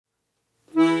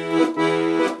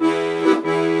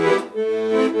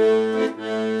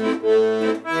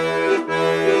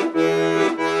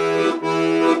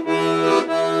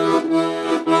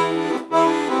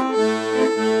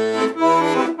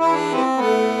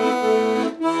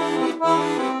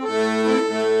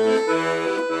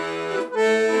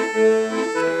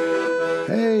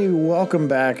Welcome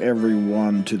back,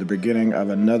 everyone, to the beginning of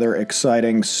another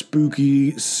exciting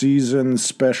spooky season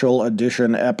special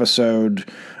edition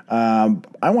episode. I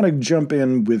want to jump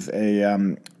in with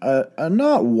a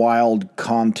not wild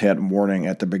content warning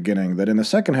at the beginning, that in the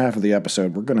second half of the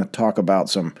episode, we're going to talk about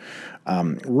some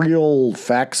real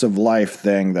facts of life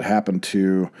thing that happened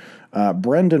to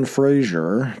Brendan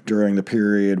Fraser during the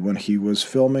period when he was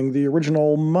filming the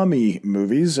original Mummy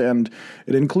movies, and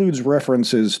it includes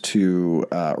references to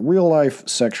real-life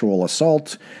sexual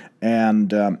assault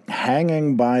and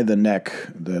hanging by the neck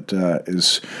that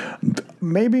is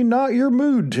maybe not your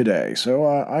mood today. So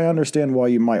I understand why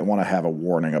you might want to have a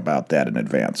warning about that in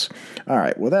advance. All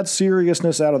right, with that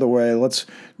seriousness out of the way, let's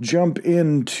jump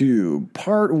into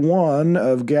part one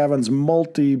of Gavin's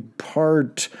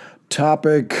multi-part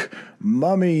topic,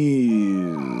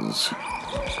 mummies.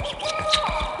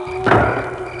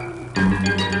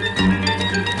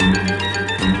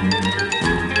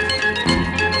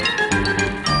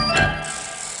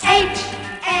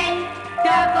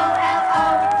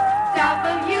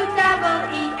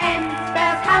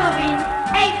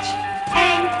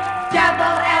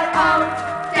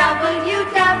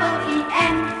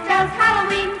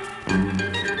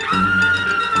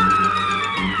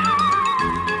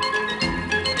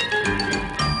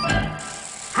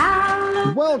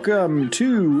 Welcome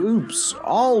to Oops,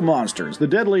 All Monsters, the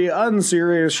deadly,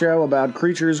 unserious show about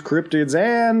creatures, cryptids,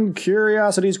 and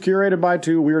curiosities curated by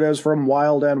two weirdos from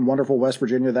wild and wonderful West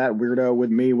Virginia. That weirdo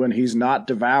with me when he's not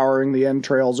devouring the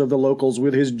entrails of the locals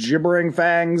with his gibbering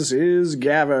fangs is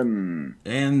Gavin.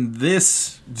 And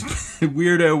this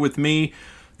weirdo with me,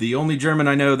 the only German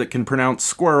I know that can pronounce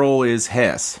squirrel, is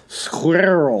Hess.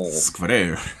 Squirrel.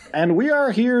 And we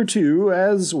are here to,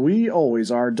 as we always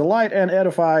are, delight and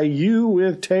edify you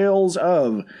with tales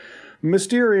of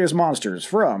mysterious monsters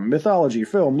from mythology,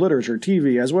 film, literature,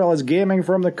 TV, as well as gaming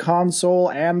from the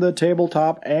console and the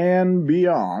tabletop and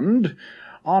beyond.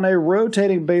 On a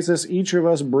rotating basis, each of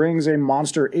us brings a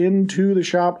monster into the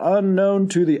shop unknown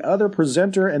to the other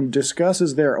presenter and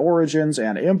discusses their origins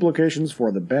and implications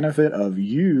for the benefit of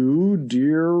you,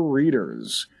 dear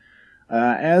readers.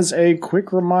 As a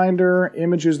quick reminder,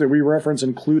 images that we reference,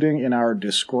 including in our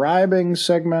describing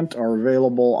segment, are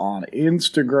available on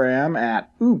Instagram at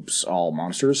Oops All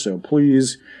Monsters, so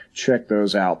please check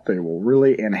those out. They will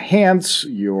really enhance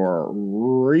your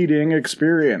reading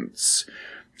experience.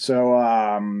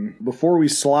 So, before we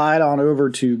slide on over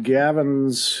to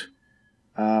Gavin's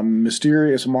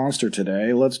mysterious monster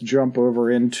today, let's jump over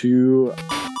into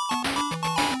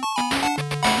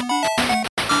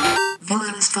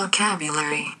Villainous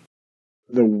vocabulary.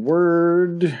 The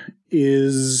word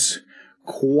is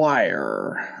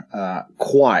choir.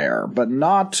 Choir, but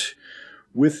not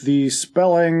with the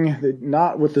spelling, and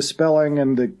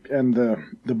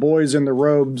the boys in the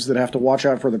robes that have to watch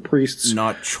out for the priests.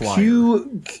 Not choir.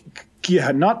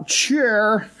 Not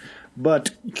chair,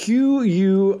 but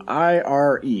Q-U-I-R-E,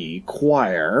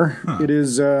 choir. Huh. It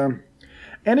is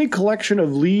any collection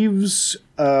of leaves,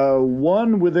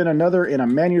 one within another in a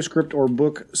manuscript or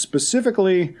book,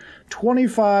 specifically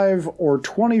 25 or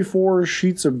 24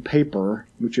 sheets of paper,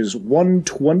 which is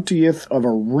 1/20th of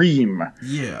a ream,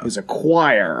 is a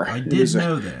choir. I did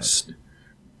know that.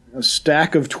 A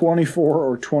stack of 24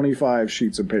 or 25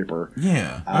 sheets of paper.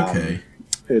 Yeah, okay.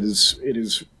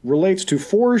 It relates to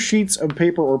 4 sheets of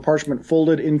paper or parchment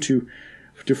folded to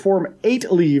form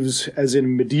 8 leaves, as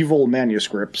in medieval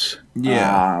manuscripts.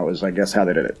 Yeah. Was, I guess, how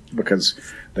they did it. Because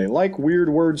they like weird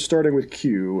words starting with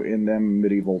Q in them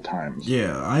medieval times.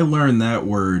 Yeah, I learned that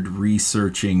word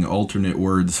researching alternate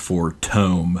words for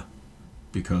tome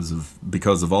because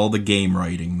of all the game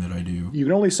writing that I do. You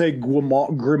can only say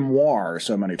grimoire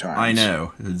so many times. I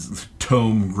know. It's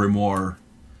tome, grimoire.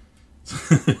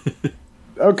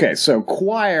 Okay, so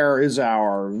choir is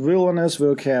our villainous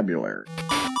vocabulary.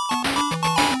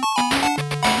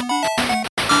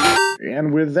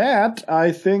 And with that,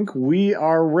 I think we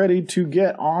are ready to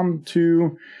get on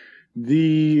to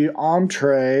the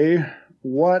entree.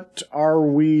 What are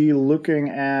we looking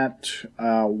at?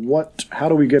 How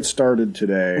do we get started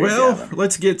today? Well, Gavin?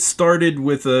 Let's get started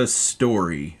with a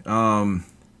story.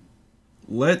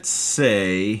 Let's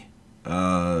say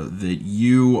that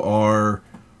you are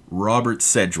Robert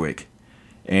Sedgwick,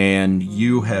 and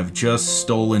you have just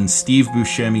stolen Steve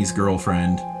Buscemi's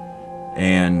girlfriend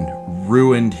and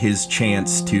ruined his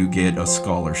chance to get a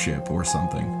scholarship or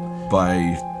something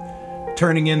by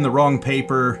turning in the wrong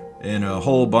paper and a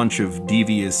whole bunch of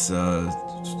devious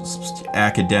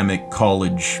academic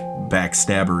college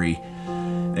backstabbery.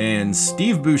 And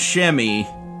Steve Buscemi,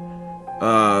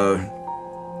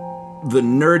 the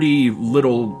nerdy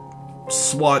little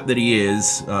swat that he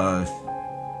is,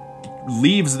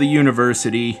 leaves the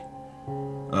university,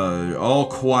 all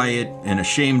quiet and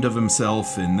ashamed of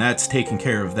himself, and that's taken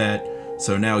care of that.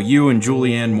 So now you and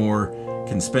Julianne Moore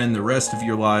can spend the rest of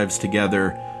your lives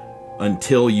together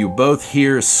until you both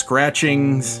hear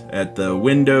scratchings at the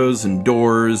windows and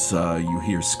doors. You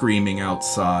hear screaming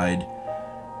outside,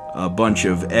 a bunch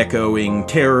of echoing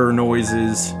terror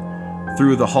noises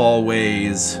through the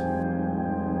hallways.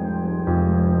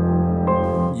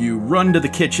 You run to the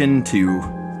kitchen to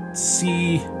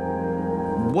see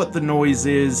what the noise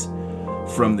is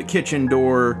from the kitchen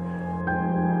door.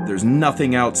 There's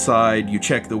nothing outside. You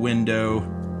check the window.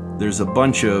 There's a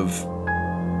bunch of...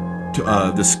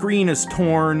 the screen is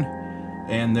torn,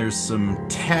 and there's some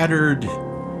tattered...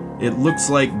 It looks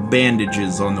like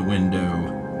bandages on the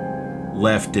window,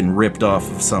 left and ripped off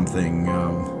of something.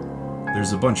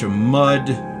 There's a bunch of mud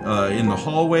in the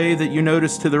hallway that you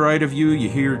notice to the right of you. You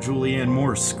hear Julianne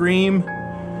Moore scream.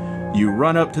 You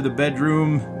run up to the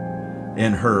bedroom,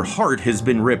 and her heart has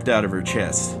been ripped out of her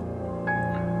chest.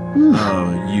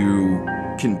 You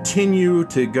continue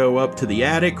to go up to the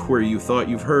attic where you thought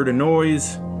you've heard a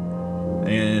noise,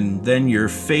 and then you're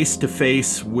face to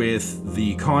face with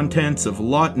the contents of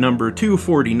lot number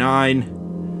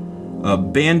 249, a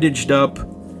bandaged up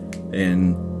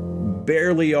and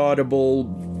barely audible,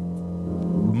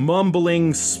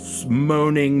 mumbling,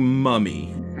 moaning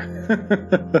mummy.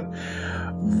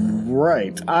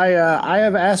 Right. I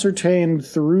have ascertained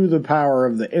through the power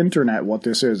of the internet what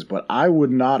this is, but I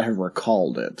would not have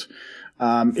recalled it.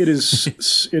 It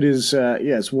is,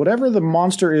 yes, whatever the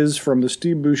monster is from the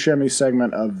Steve Buscemi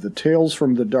segment of the Tales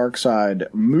from the Dark Side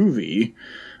movie,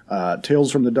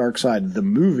 Tales from the Dark Side, the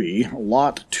movie,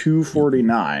 Lot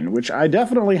 249, which I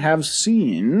definitely have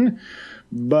seen,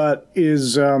 but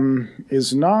is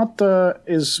not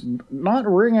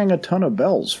ringing a ton of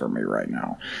bells for me right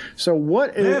now. So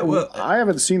what is... Yeah, well, I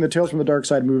haven't seen the Tales from the Dark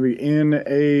Side movie in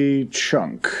a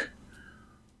chunk.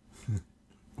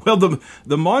 Well,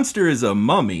 the monster is a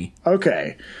mummy.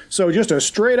 Okay, so just a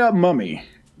straight-up mummy.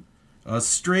 A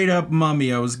straight-up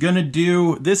mummy. I was going to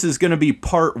do... This is going to be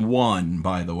part 1,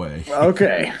 by the way.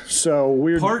 Okay, so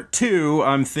we're... Part 2,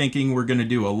 I'm thinking we're going to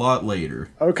do a lot later.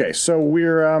 Okay, so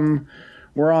we're on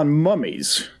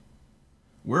mummies.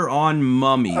 We're on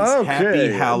mummies. Okay. Happy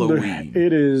Halloween.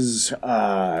 It is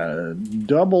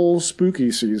double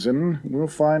spooky season. We'll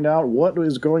find out what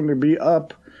is going to be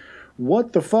up.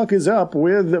 What the fuck is up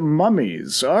with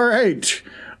mummies? All right.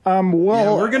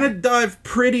 We're going to dive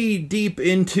pretty deep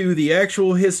into the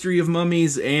actual history of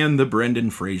mummies and the Brendan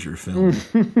Fraser film.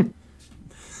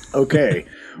 Okay.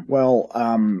 Well,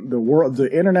 the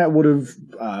internet would have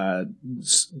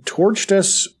torched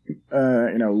us,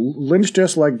 lynched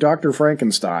us like Dr.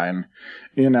 Frankenstein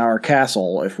in our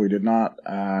castle if we did not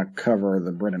cover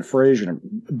the Brendan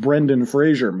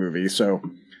Fraser movie. So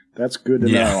that's good to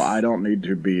know. I don't need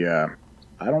to be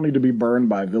burned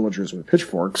by villagers with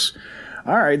pitchforks.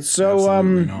 All right, so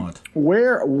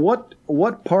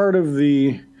what part of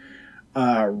the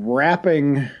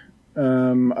wrapping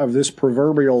of this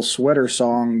proverbial sweater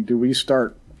song do we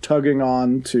start tugging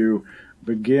on to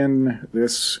begin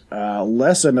this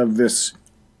lesson of this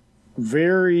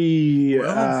very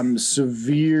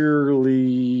severely,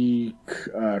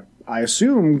 I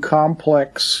assume,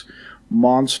 complex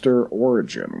monster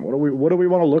origin? What do we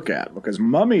want to look at? Because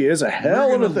mummy is a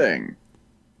hell of a thing.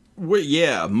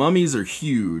 Yeah, mummies are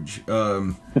huge.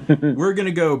 We're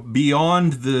gonna go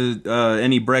beyond the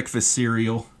any breakfast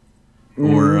cereal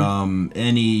or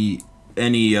any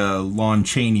Lon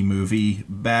Chaney movie,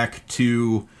 back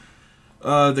to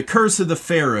the Curse of the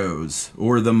Pharaohs,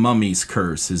 or the Mummy's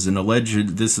Curse, is an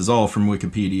alleged, this is all from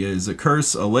Wikipedia, is a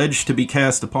curse alleged to be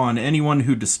cast upon anyone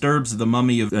who disturbs the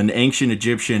mummy of an ancient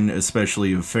Egyptian,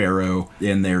 especially of Pharaoh,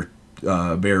 in their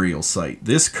burial site.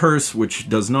 This curse, which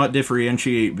does not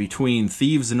differentiate between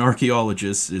thieves and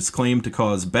archaeologists, is claimed to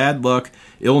cause bad luck,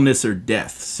 illness, or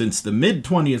death. Since the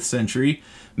mid-20th century,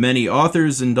 many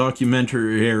authors and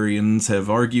documentarians have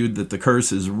argued that the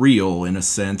curse is real in a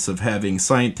sense of having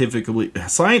scientifically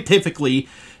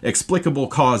explicable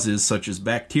causes such as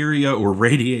bacteria or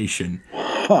radiation.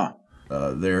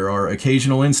 There are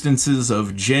occasional instances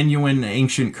of genuine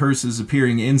ancient curses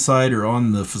appearing inside or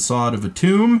on the facade of a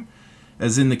tomb,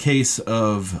 as in the case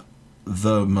of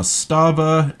the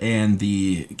Mastaba and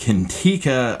the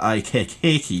Kentika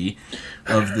Aikekeki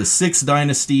of the 6th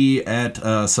dynasty at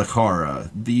Saqqara.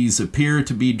 These appear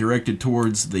to be directed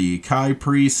towards the Kai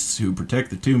priests who protect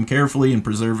the tomb carefully and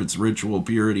preserve its ritual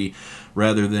purity,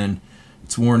 rather than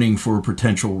its warning for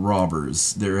potential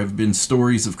robbers. There have been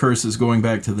stories of curses going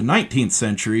back to the 19th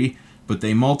century, but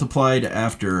they multiplied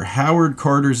after Howard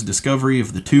Carter's discovery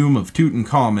of the tomb of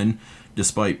Tutankhamun.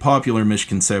 Despite popular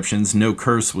misconceptions, no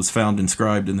curse was found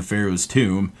inscribed in the pharaoh's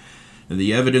tomb.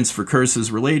 The evidence for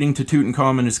curses relating to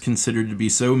Tutankhamun is considered to be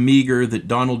so meager that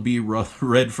Donald B.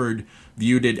 Redford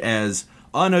viewed it as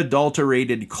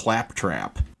unadulterated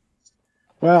claptrap.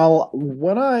 Well,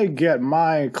 when I get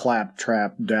my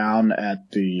claptrap down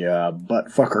at the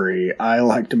buttfuckery, I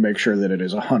like to make sure that it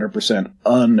is 100%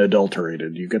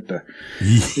 unadulterated. You get the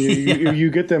you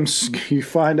get them. You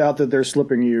find out that they're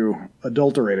slipping you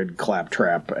adulterated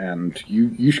claptrap, and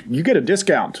you get a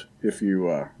discount if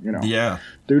you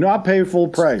do not pay full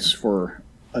price for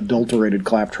adulterated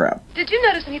claptrap. Did you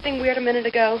notice anything weird a minute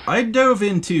ago? I dove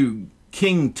into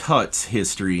King Tut's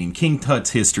history, and King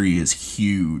Tut's history is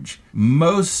huge.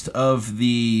 Most of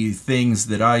the things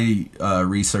that I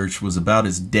researched was about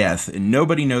his death, and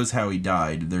nobody knows how he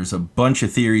died. There's a bunch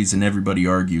of theories, and everybody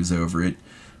argues over it.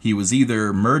 He was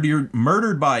either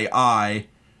murdered by Ai,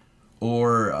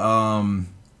 or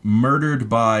murdered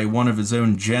by one of his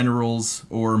own generals,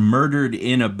 or murdered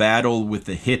in a battle with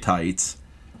the Hittites,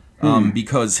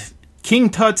 because King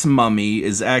Tut's mummy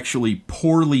is actually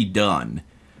poorly done.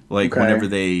 Like, whenever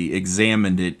they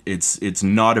examined it, it's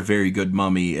not a very good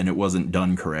mummy, and it wasn't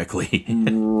done correctly.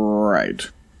 Right.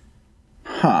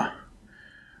 Huh.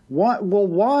 Why? Well,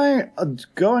 why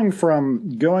going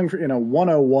in a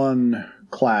 101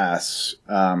 class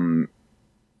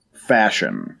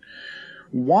fashion?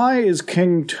 Why is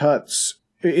King Tut's?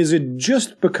 Is it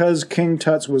just because King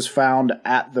Tut's was found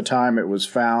at the time it was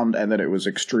found, and that it was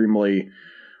extremely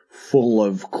full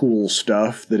of cool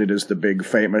stuff that it is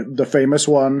the famous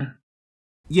one?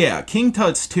 Yeah, King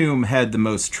Tut's tomb had the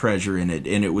most treasure in it,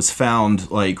 and it was found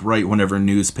like right whenever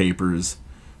newspapers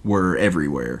were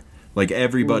everywhere. Like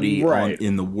everybody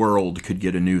in the world could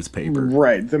get a newspaper.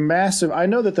 Right. I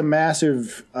know that the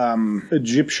massive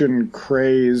Egyptian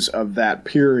craze of that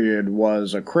period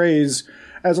was a craze,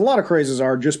 as a lot of crazes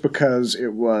are, just because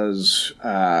it was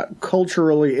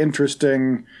culturally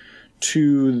interesting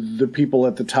to the people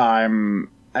at the time,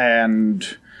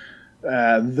 and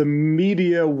the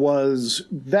media was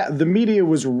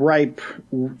ripe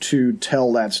to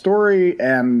tell that story,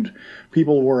 and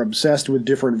people were obsessed with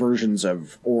different versions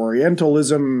of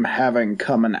Orientalism having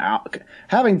come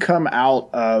out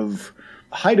of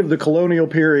height of the colonial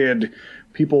period.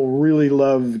 People really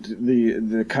loved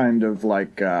the kind of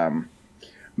like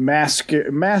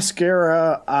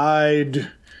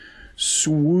mascara-eyed,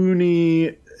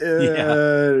 swoony,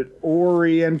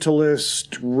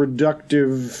 Orientalist,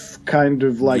 reductive, kind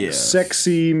of like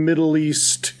sexy Middle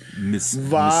East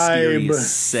vibe.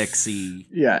 Sexy.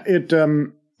 Yeah,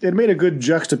 it made a good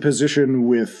juxtaposition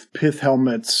with pith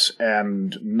helmets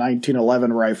and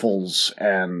 1911 rifles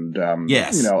and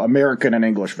American and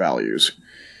English values.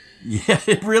 Yeah,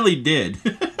 it really did.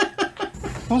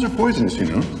 Those are poisonous, you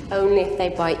know. Only if they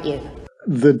bite you.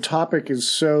 The topic is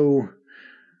so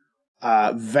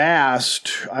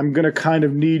vast. I'm going to kind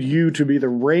of need you to be the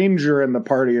ranger in the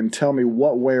party and tell me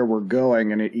what way we're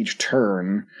going in each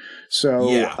turn. So,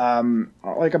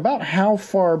 like, about how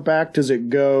far back does it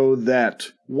go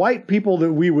that white people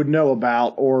that we would know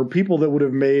about, or people that would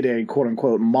have made a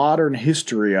quote-unquote modern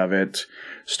history of it,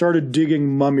 started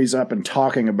digging mummies up and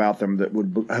talking about them that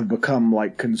would have become,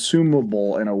 like,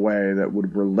 consumable in a way that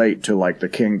would relate to, like, the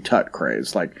King Tut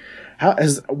craze? Like,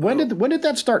 when did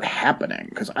that start happening?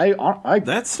 Because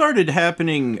that started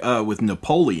happening with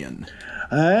Napoleon.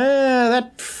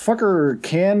 That fucker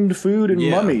canned food and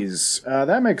mummies.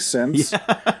 That makes sense.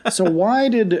 Yeah. So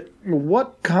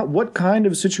what kind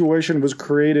of situation was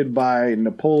created by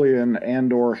Napoleon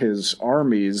and or his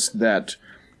armies that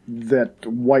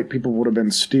white people would have been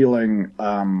stealing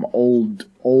old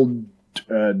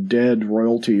dead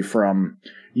royalty from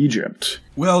Egypt?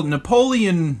 Well,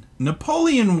 Napoleon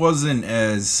wasn't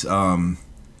as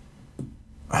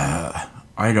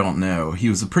I don't know. He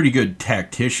was a pretty good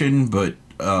tactician, but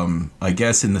I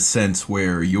guess in the sense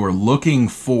where you're looking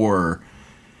for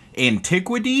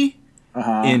antiquity,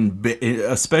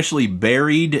 especially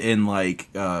buried in like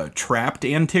trapped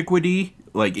antiquity,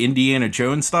 like Indiana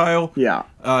Jones style. Yeah,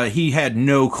 he had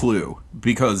no clue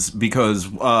because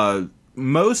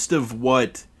most of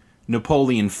what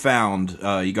Napoleon found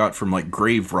he got from like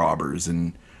grave robbers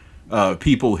and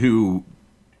people who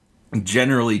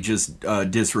generally just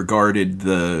disregarded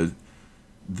the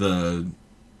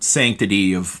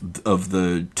sanctity of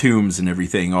the tombs and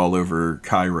everything all over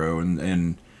Cairo,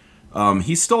 and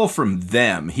he stole from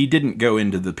them. He didn't go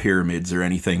into the pyramids or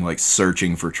anything like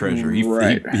searching for treasure.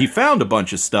 He found a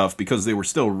bunch of stuff because they were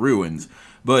still ruins,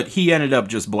 but he ended up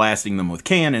just blasting them with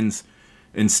cannons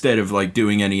instead of like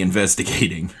doing any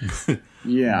investigating.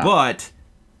 Yeah. But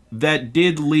that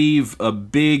did leave a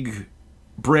big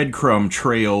breadcrumb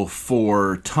trail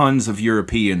for tons of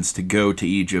Europeans to go to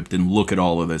Egypt and look at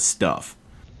all of this stuff.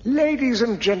 Ladies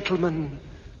and gentlemen,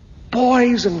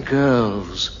 boys and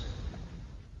girls,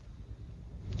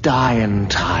 dying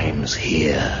times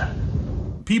here.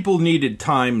 People needed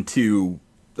time to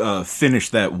finish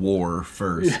that war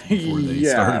first before they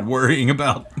started worrying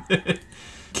about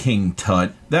King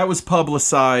Tut. That was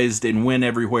publicized and went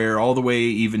everywhere, all the way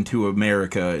even to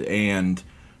America, and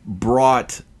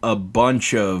brought a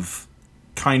bunch of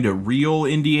kind of real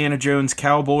Indiana Jones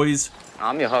cowboys.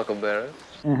 I'm your huckleberry.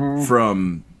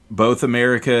 From both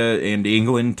America and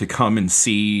England to come and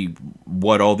see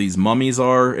what all these mummies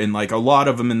are. And like a lot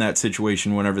of them in that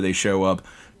situation, whenever they show up,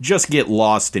 just get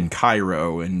lost in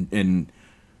Cairo and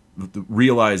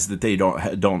realize that they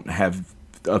don't have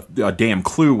a damn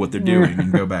clue what they're doing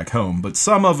and go back home. But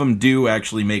some of them do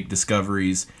actually make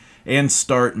discoveries and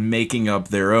start making up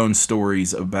their own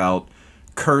stories about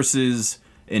curses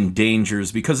and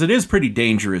dangers, because it is pretty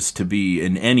dangerous to be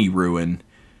in any ruin,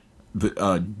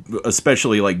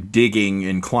 especially like digging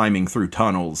and climbing through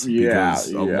tunnels,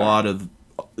 because a lot of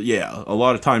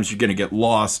times you're going to get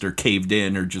lost or caved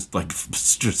in or just like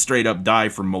straight up die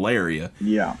from malaria.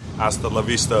 Yeah. Hasta la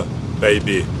vista,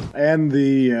 baby. And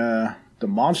the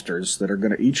monsters that are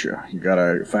going to eat you. You got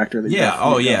to factor that.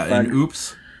 And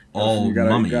oops,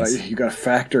 mummies. You got to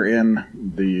factor in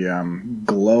the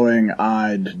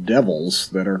glowing-eyed devils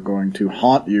that are going to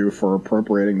haunt you for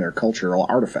appropriating their cultural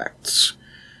artifacts.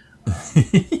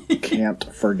 Can't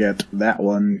forget that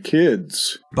one,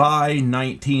 kids. By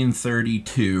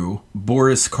 1932,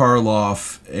 Boris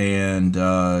Karloff and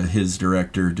his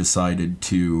director decided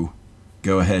to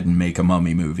go ahead and make a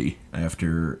mummy movie.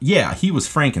 He was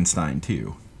Frankenstein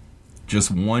too, just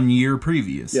 1 year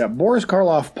previous. Yeah, Boris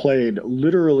Karloff played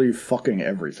literally fucking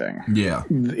everything. Yeah.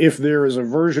 If there is a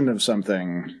version of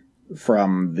something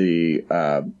from the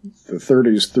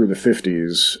 30s through the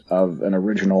 50s of an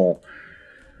original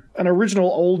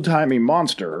old-timey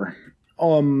monster,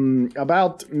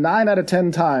 about 9 out of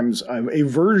 10 times a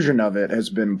version of it has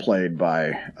been played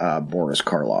by Boris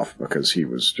Karloff, because he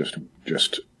was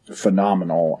just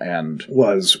phenomenal and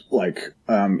was like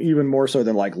even more so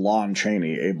than like Lon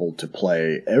Chaney, able to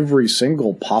play every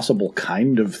single possible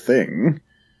kind of thing.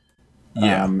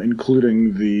 Yeah,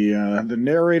 including the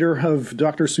narrator of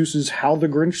Dr. Seuss's How the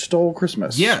Grinch Stole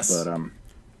Christmas. Yes. But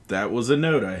that was a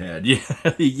note I had.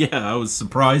 Yeah, I was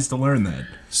surprised to learn that.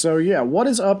 So yeah, what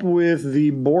is up with the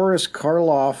Boris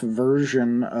Karloff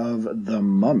version of The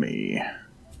Mummy?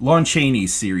 Lon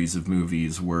Chaney's series of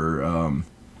movies were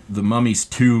The Mummy's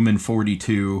Tomb in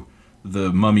 42,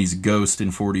 The Mummy's Ghost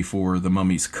in 44, The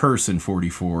Mummy's Curse in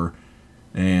 44,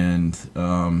 and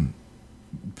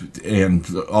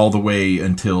all the way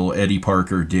until Eddie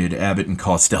Parker did Abbott and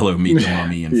Costello Meet the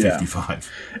Mummy in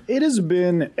 55. It has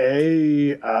been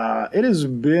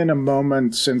a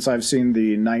moment since I've seen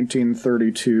the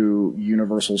 1932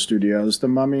 Universal Studios The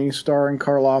Mummy starring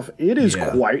Karloff. It is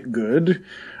quite good.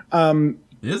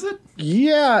 Is it?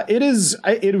 Yeah, it is.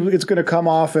 It's going to come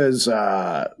off as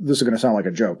this is going to sound like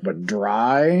a joke, but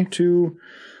dry to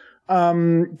a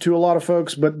lot of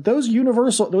folks. But those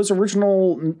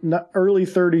original early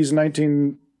 30s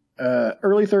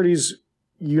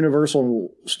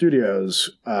Universal Studios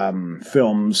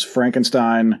films,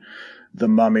 Frankenstein, The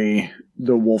Mummy,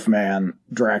 The Wolfman,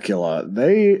 Dracula,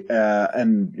 they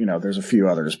and there's a few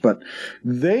others, but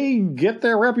they get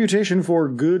their reputation for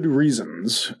good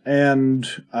reasons, and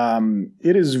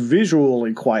it is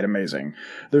visually quite amazing.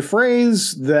 The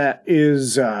phrase that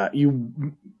is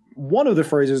one of the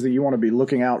phrases that you want to be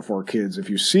looking out for, kids, if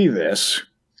you see this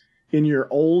in your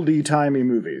oldie-timey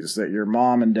movies that your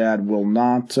mom and dad will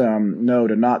not know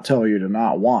to not tell you to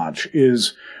not watch,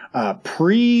 is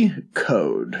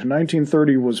pre-code.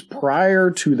 1930 was prior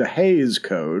to the Hays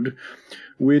Code,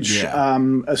 which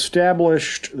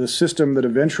established the system that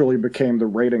eventually became the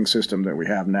rating system that we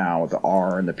have now, with the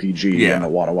R and the PG and the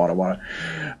wada.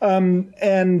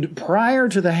 And prior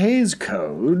to the Hays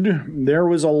Code, there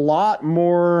was a lot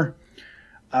more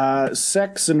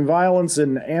sex and violence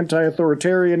and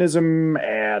anti-authoritarianism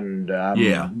and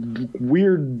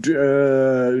weird,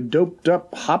 doped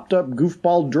up, hopped up,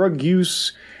 goofball drug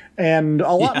use and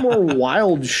a lot more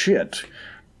wild shit.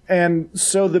 And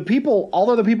so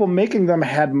although the people making them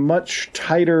had much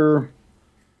tighter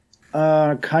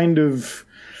kind of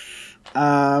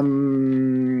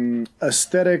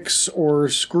aesthetics or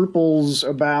scruples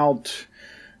about,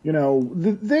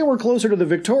 they were closer to the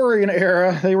Victorian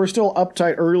era. They were still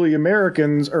uptight early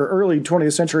Americans or early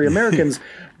 20th century Americans,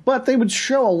 But they would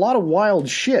show a lot of wild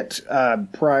shit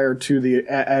prior to the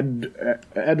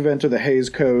advent of the Hays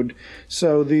Code.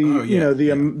 So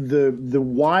the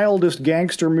wildest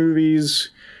gangster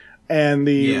movies and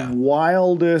the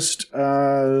wildest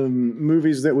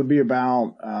movies that would be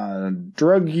about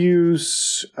drug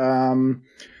use.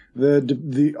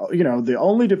 The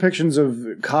only depictions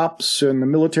of cops and the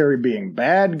military being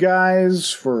bad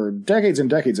guys for decades and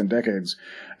decades and decades.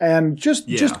 And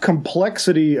just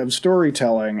complexity of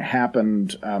storytelling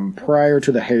happened prior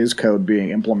to the Hays Code being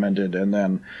implemented, and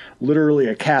then literally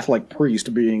a Catholic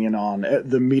priest being in on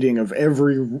the meeting of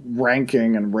every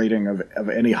ranking and rating of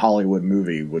any Hollywood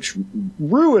movie, which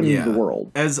ruined the world.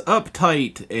 As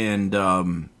uptight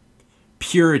and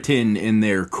Puritan in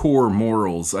their core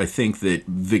morals, I think that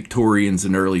Victorians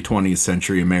and early 20th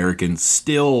century Americans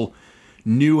still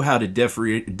knew how to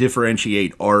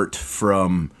differentiate art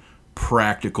from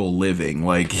practical living.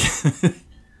 Like,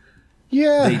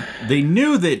 they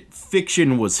knew that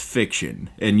fiction was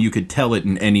fiction, and you could tell it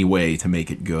in any way to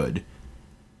make it good.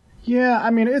 Yeah,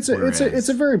 I mean, it's a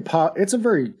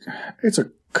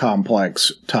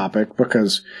complex topic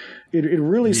because it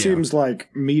really seems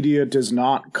like media does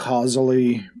not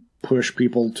causally push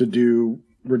people to do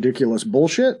ridiculous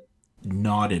bullshit.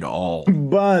 Not at all.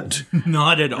 But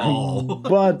not at all.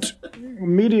 But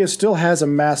media still has a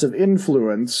massive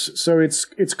influence, so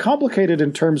it's complicated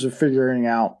in terms of figuring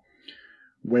out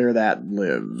where that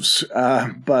lives.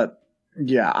 But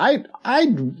yeah, I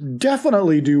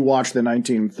definitely do watch the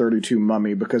 1932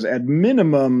 Mummy because at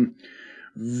minimum,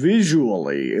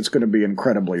 visually, it's going to be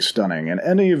incredibly stunning. And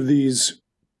any of these,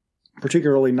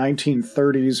 particularly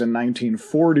 1930s and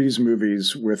 1940s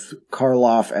movies with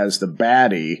Karloff as the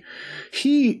baddie,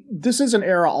 this is an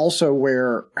era also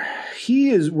where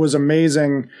was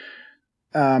amazing.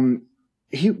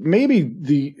 Maybe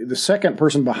the second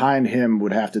person behind him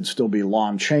would have to still be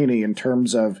Lon Chaney in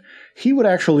terms of he would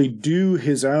actually do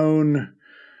his own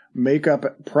makeup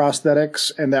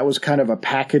prosthetics, and that was kind of a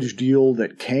package deal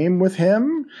that came with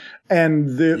him.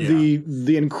 And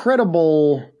the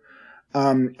incredible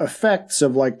effects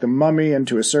of like the Mummy and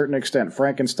to a certain extent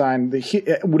Frankenstein,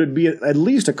 would it be at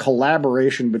least a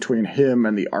collaboration between him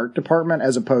and the art department,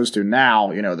 as opposed to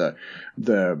now,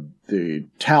 the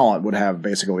talent would have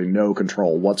basically no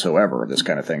control whatsoever of this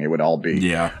kind of thing. It would all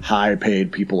be high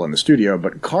paid people in the studio.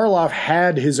 But Karloff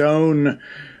had his own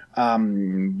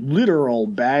literal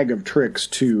bag of tricks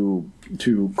to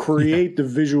create the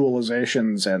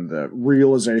visualizations and the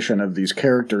realization of these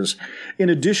characters, in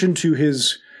addition to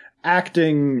his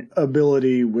acting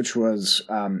ability, which was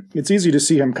it's easy to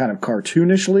see him kind of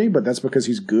cartoonishly, but that's because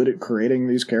he's good at creating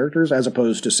these characters, as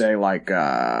opposed to say like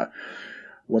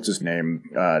what's his name,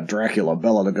 Dracula,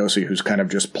 Bela Lugosi, who's kind of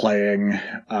just playing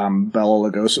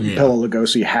Bela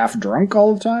Lugosi half drunk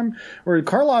all the time. Where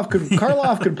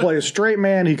Karloff could play a straight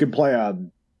man, he could play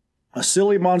a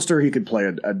silly monster, he could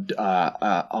play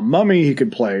a mummy, he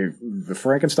could play the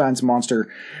Frankenstein's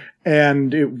monster.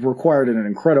 And it required an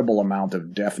incredible amount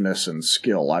of deftness and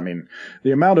skill. I mean,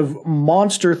 the amount of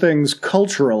monster things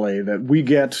culturally that we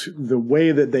get, the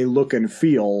way that they look and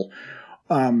feel,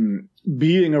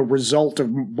 being a result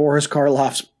of Boris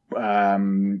Karloff's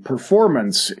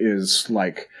performance is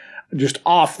like just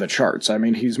off the charts. I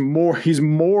mean, he's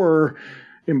more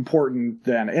important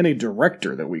than any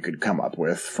director that we could come up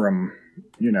with, from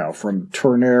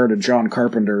Tourneur to John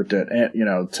Carpenter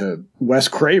to Wes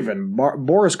Craven.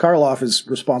 Boris Karloff is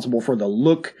responsible for the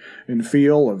look and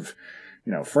feel of,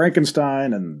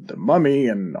 Frankenstein and the Mummy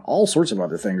and all sorts of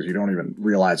other things you don't even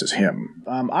realize is him.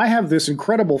 I have this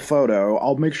incredible photo.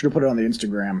 I'll make sure to put it on the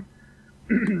Instagram.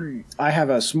 I have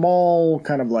a small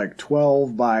kind of like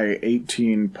 12 by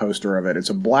 18 poster of it. It's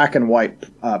a black and white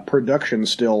production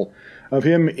still of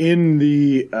him in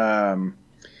the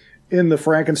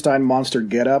Frankenstein monster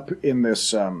getup. In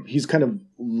this, he's kind of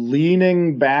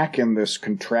leaning back in this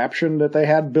contraption that they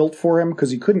had built for him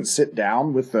because he couldn't sit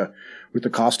down with the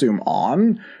costume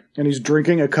on, and he's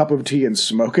drinking a cup of tea and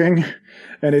smoking,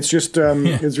 and it's just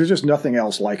there's just nothing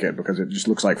else like it, because it just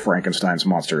looks like Frankenstein's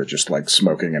monster is just like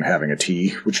smoking and having a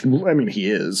tea, which, I mean,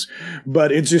 he is,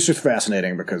 but it's just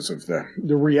fascinating because of the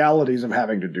realities of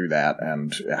having to do that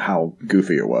and how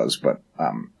goofy it was. But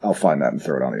I'll find that and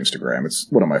throw it on the Instagram. It's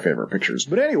one of my favorite pictures.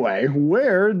 But anyway,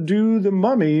 where do the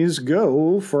mummies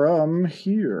go from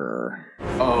here?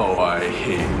 Oh, I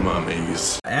hate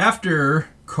mummies. After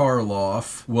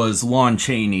Karloff was Lon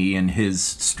Chaney and his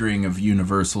string of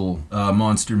Universal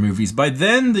monster movies. By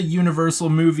then, the Universal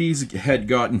movies had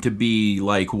gotten to be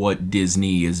like what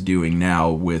Disney is doing now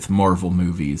with Marvel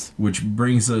movies. Which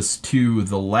brings us to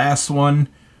the last one,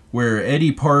 where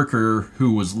Eddie Parker,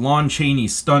 who was Lon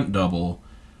Chaney's stunt double,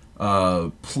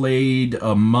 played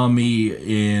a mummy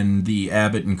in the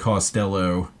Abbott and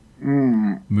Costello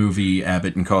movie,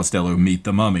 Abbott and Costello Meet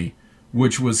the Mummy,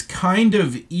 which was kind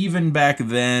of, even back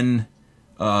then,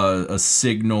 a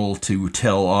signal to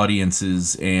tell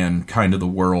audiences and kind of the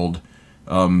world,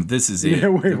 this is it.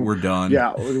 We're done.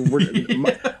 Yeah,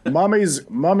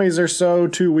 mummies are so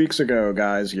 2 weeks ago,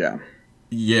 guys. Yeah.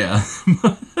 Yeah.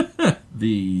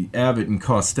 The Abbott and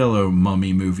Costello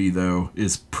mummy movie, though,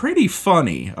 is pretty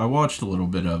funny. I watched a little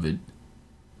bit of it,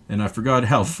 and I forgot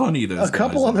how funny those A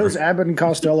couple of those Abbott and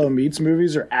Costello Meets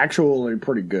movies are actually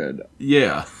pretty good.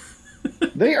 Yeah.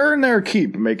 They earn their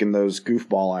keep making those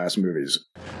goofball-ass movies.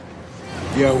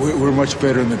 Yeah, we're much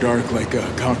better in the dark, like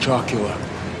Count Chocula.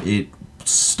 It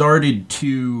started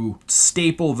to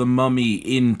staple the mummy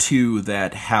into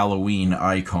that Halloween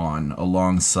icon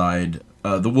alongside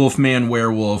the Wolfman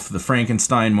werewolf, the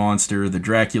Frankenstein monster, the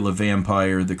Dracula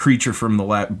vampire, the creature from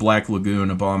the Black Lagoon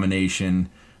abomination,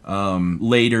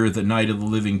 later the Night of the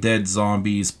Living Dead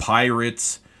zombies,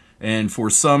 pirates, and for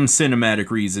some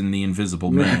cinematic reason, the Invisible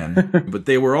Man. But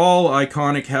they were all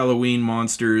iconic Halloween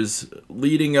monsters,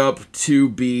 leading up to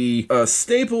be a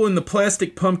staple in the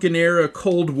plastic pumpkin era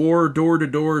Cold War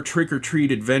door-to-door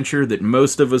trick-or-treat adventure that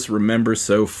most of us remember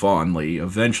so fondly,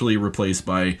 eventually replaced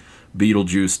by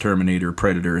Beetlejuice, Terminator,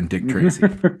 Predator, and Dick Tracy.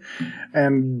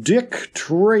 And Dick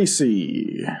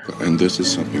Tracy. And this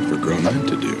is something for grown men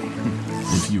to do.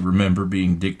 If you remember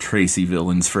being Dick Tracy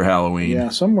villains for Halloween. Yeah,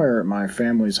 somewhere at my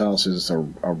family's house is a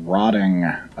rotting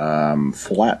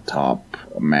flat top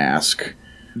mask.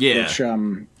 Yeah. Which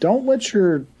don't let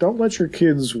your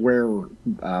kids wear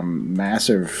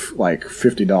massive like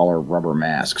 $50 rubber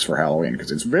masks for Halloween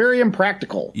because it's very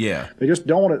impractical. Yeah. They just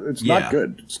don't want it. It's not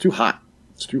good. It's too hot.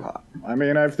 It's too hot. I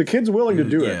mean, if the kid's willing to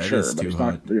do it, sure, but it's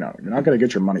not. You're not going to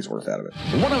get your money's worth out of it.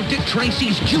 One of Dick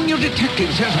Tracy's junior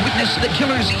detectives has witnessed the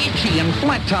killers Itchy and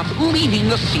Flat Top leaving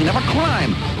the scene of a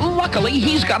crime. Luckily,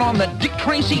 he's got on the Dick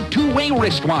Tracy two-way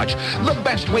wristwatch, the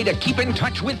best way to keep in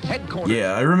touch with headquarters.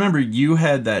 Yeah, I remember you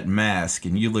had that mask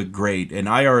and you looked great, and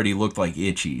I already looked like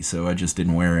Itchy, so I just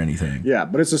didn't wear anything. Yeah,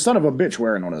 but it's a son of a bitch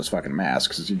wearing one of those fucking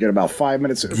masks. You get about 5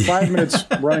 minutes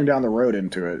running down the road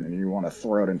into it, and you want to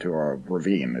throw it into a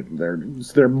ravine.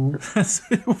 They're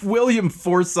William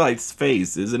Forsythe's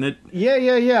face, isn't it?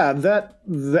 Yeah.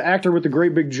 The actor with the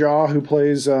great big jaw who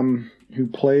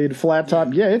played Flat Top.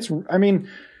 Yeah,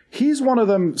 he's one of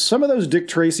them. Some of those Dick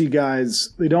Tracy guys,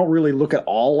 they don't really look at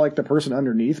all like the person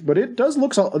underneath, but it does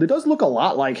look a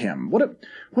lot like him. What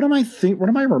am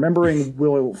I remembering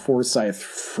Will Forsythe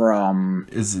from?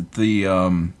 Is it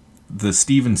the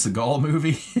Steven Seagal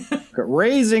movie?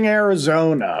 Raising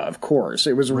Arizona, of course.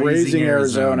 It was Raising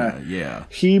Arizona. Yeah.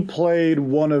 He played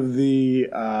one of the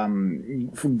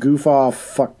goof-off,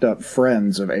 fucked-up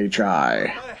friends of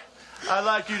H.I. I'd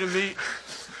like you to meet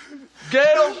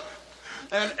Gail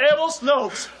and Abel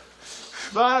Snopes.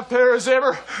 Fine pair as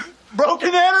ever.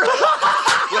 Broken enter.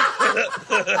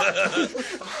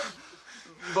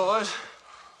 Boys,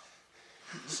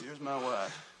 here's my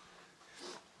wife.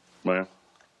 Well.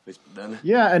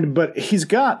 Yeah, but he's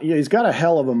got a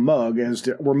hell of a mug, as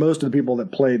were most of the people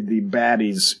that played the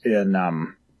baddies in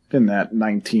that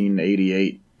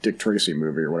 1988 Dick Tracy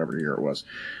movie or whatever year it was.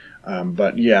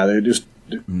 But yeah, they just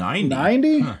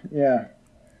 90. Huh. Yeah.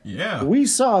 Yeah. We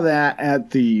saw that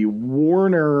at the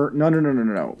Warner.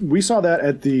 No. We saw that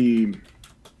at the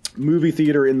movie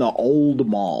theater in the Old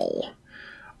Mall.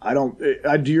 Do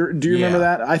you remember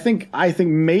that? I think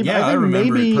maybe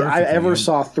I ever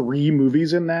saw 3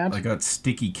 movies in that. I got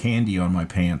sticky candy on my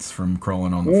pants from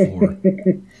crawling on the floor.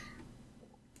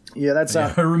 Yeah, that's.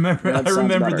 I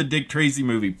remember the Dick Tracy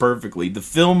movie perfectly. The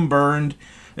film burned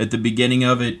at the beginning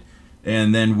of it,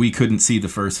 and then we couldn't see the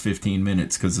first 15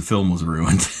 minutes because the film was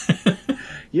ruined.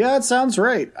 Yeah, it sounds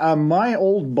right. My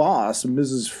old boss,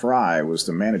 Mrs. Fry, was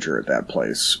the manager at that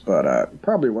place, but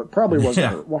probably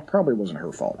wasn't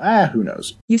her fault. Who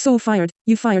knows? You so fired.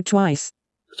 You fired twice.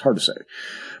 It's hard to say,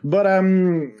 but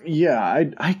yeah,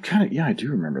 I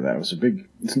do remember that. It was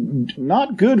it's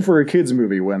not good for a kids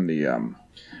movie when the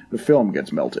film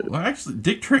gets melted. Well, actually,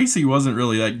 Dick Tracy wasn't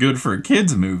really that good for a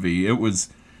kids movie. It was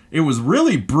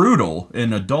really brutal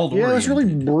and adult. Yeah, it was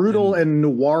really brutal and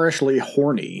noirishly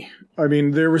horny. I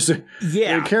mean, there was a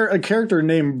character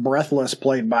named Breathless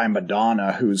played by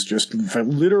Madonna who's just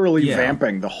literally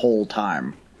vamping the whole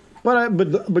time. But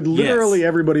literally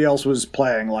everybody else was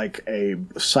playing like a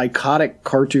psychotic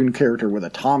cartoon character with a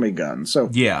Tommy gun.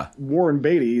 So Warren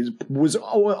Beatty was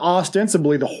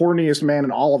ostensibly the horniest man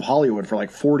in all of Hollywood for like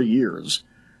 40 years.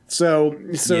 So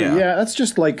yeah, that's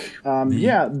just like,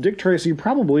 Dick Tracy,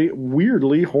 probably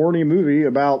weirdly horny movie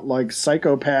about like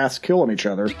psychopaths killing each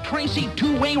other. Dick Tracy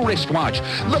two-way wristwatch,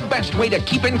 the best way to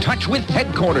keep in touch with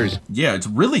headquarters. Yeah, it's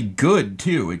really good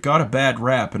too. It got a bad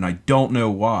rap, and I don't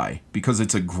know why, because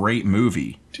it's a great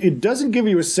movie. It doesn't give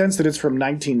you a sense that it's from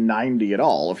 1990 at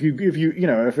all. If it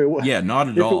not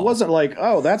at all. all. If it wasn't like,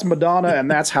 oh, that's Madonna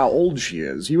and that's how old she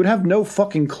is, you would have no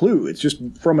fucking clue. It's just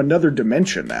from another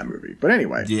dimension, that movie. But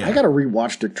anyway, I gotta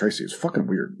rewatch Dick Tracy. It's fucking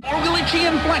weird. Orgalici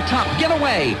and Flat Top, get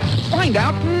away. Find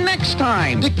out next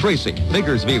time. Dick Tracy,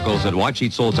 Baker's vehicles at watch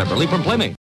each sold separately from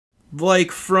Plymouth.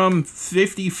 Like, from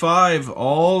 55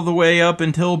 all the way up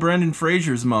until Brendan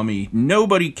Fraser's Mummy,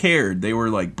 nobody cared. They were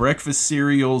like breakfast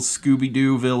cereals,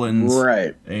 Scooby-Doo villains.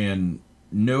 Right. And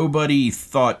nobody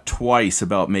thought twice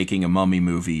about making a Mummy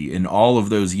movie in all of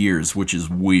those years, which is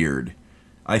weird.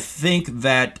 I think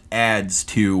that adds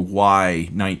to why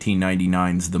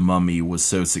 1999's The Mummy was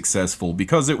so successful,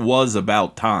 because it was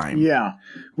about time. Yeah.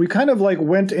 We kind of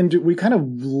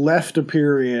left a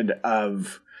period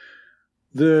of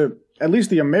at least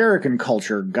the American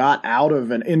culture got out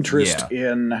of an interest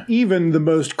in even the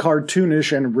most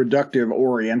cartoonish and reductive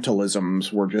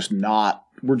Orientalisms were just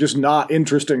not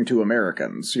interesting to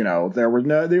Americans. You know, they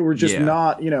were just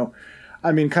not, you know,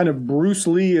 I mean, kind of Bruce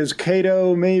Lee as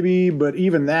Kato, maybe, but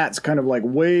even that's kind of like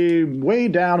way, way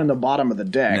down in the bottom of the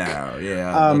deck. No,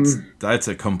 yeah, that's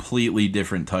a completely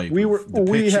different type. The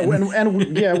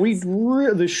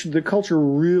culture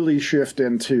really shifted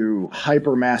into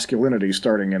hyper masculinity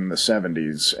starting in the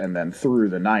 70s and then through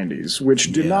the 90s,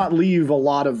 which did not leave a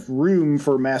lot of room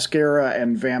for mascara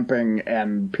and vamping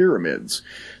and pyramids.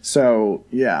 So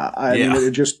I mean, it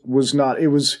just was not. It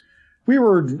was. We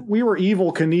were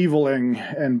evil Knieveling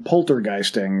and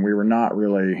poltergeisting. We were not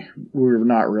really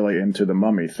into the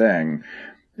Mummy thing.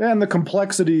 And the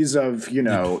complexities of, you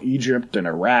know, Egypt and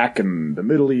Iraq and the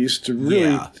Middle East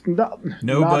really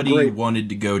nobody wanted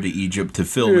to go to Egypt to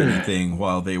film anything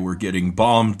while they were getting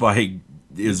bombed by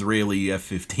Israeli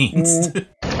F-15s.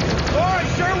 Oh, it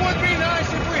sure would be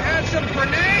nice if we had some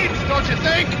grenades, don't you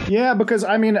think? Yeah, because,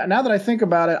 I mean, now that I think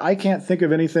about it, I can't think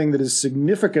of anything that is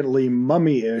significantly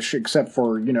Mummy-ish except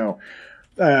for, you know,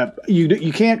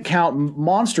 you can't count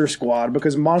Monster Squad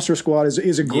because Monster Squad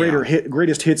is a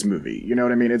greatest hits movie. You know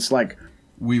what I mean? It's like...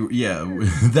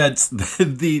 that's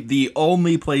the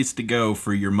only place to go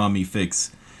for your Mummy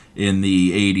fix in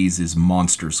the 80s is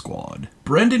Monster Squad.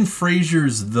 Brendan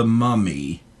Fraser's The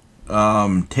Mummy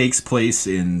takes place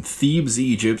in Thebes,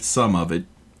 Egypt, some of it,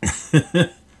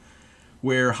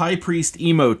 where High Priest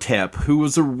Imhotep, who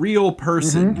was a real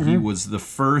person, he was the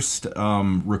first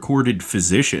recorded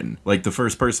physician, like the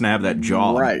first person to have that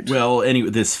job. Right. Well,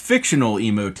 anyway, this fictional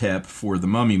Imhotep for the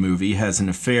Mummy movie has an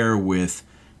affair with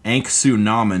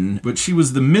Anck-Su-Namun, but she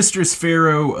was the mistress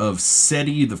pharaoh of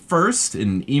Seti I,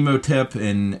 and Imhotep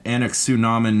and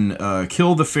Anck-Su-Namun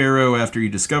kill the pharaoh. After he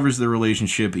discovers the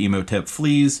relationship, Imhotep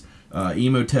flees.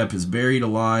 Imhotep is buried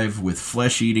alive with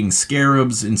flesh-eating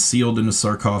scarabs and sealed in a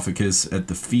sarcophagus at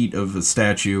the feet of a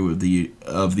statue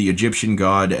of the Egyptian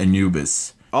god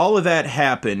Anubis. All of that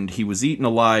happened. He was eaten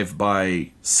alive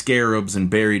by scarabs and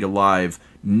buried alive,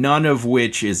 none of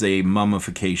which is a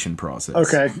mummification process.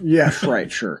 Okay, yeah,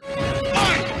 right, sure.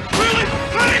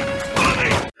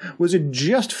 Was it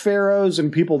just pharaohs and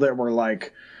people that were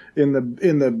like in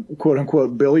the quote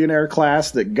unquote billionaire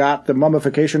class that got the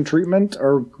mummification treatment,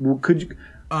 or could you?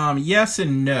 Yes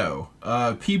and no.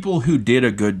 People who did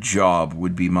a good job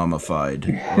would be mummified.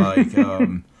 Like,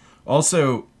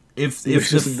 also, if the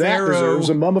pharaoh deserves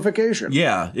a mummification.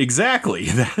 Yeah, exactly.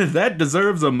 That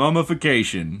deserves a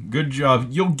mummification. Good job.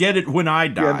 You'll get it when I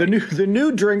die. Yeah, the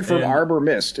new drink from Arbor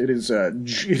Mist. It is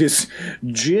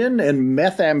gin and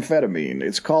methamphetamine.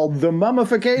 It's called the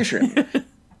mummification.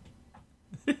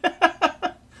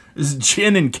 It's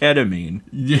gin and ketamine.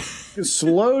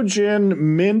 Slow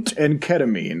gin, mint, and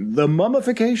ketamine. The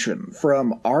mummification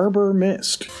from Arbor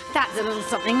Mist. That's a little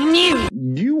something new.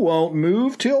 You won't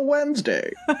move till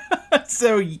Wednesday.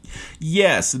 So,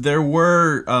 yes, there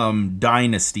were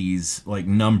dynasties, like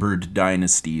numbered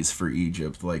dynasties for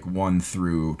Egypt, like 1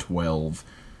 through 12.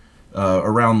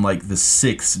 Around like the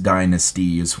 6th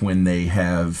dynasty is when they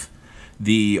have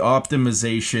the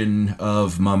optimization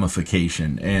of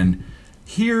mummification. And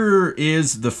here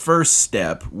is the first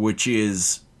step, which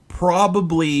is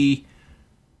probably,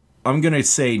 I'm going to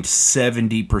say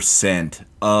 70%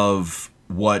 of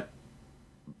what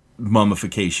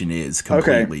mummification is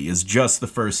completely, is just the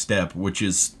first step, which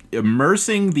is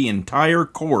immersing the entire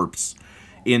corpse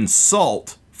in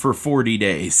salt for 40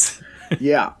 days.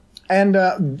 Yeah.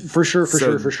 And for sure.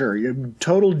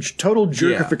 Total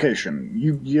jerkification.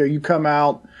 You come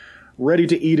out ready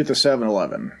to eat at the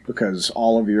 7-Eleven because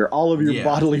all of your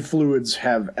bodily fluids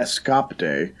have escaped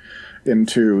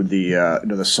into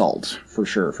the salt. For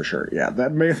sure. Yeah,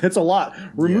 that's a lot.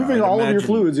 Removing all of your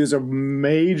fluids is a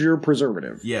major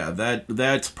preservative. Yeah,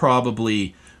 that's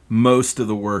probably most of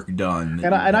the work done.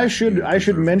 And I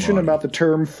should mention about the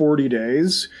term 40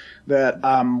 days. That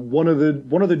one of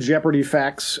the Jeopardy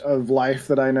facts of life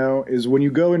that I know is when you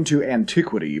go into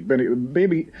antiquity,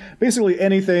 basically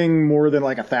anything more than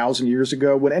like 1,000 years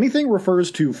ago, when anything refers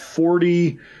to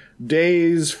 40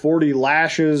 days, 40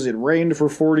 lashes, it rained for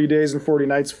 40 days and 40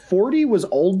 nights, 40 was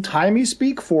old-timey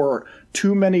speak for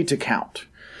too many to count.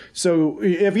 So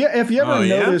if you ever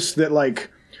notice that like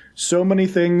so many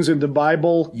things in the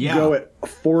Bible go at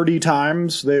 40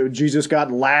 times. Jesus got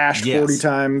lashed 40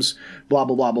 times, blah,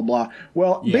 blah, blah, blah, blah.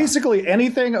 Well, basically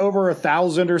anything over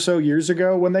 1,000 or so years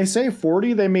ago, when they say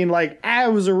 40, they mean like,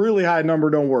 it was a really high number,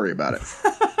 don't worry about it.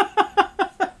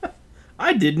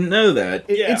 I didn't know that.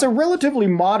 It's a relatively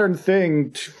modern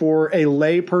thing for a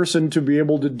lay person to be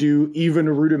able to do even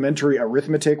rudimentary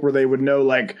arithmetic where they would know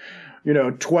like,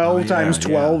 12 times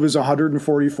 12 is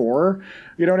 144.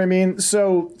 You know what I mean?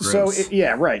 So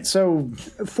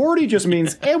 40 just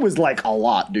means it was like a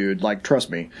lot, dude. Like, trust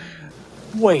me.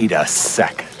 Wait a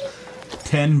second.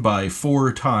 10 by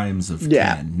 4 times of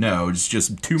 10. No, it's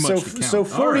just too much to count. So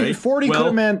 40 could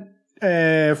have meant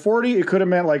 40. It could have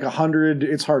meant like 100.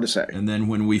 It's hard to say. And then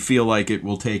when we feel like it,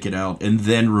 we'll take it out and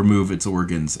then remove its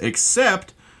organs,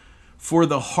 except for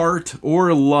the heart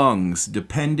or lungs,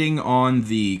 depending on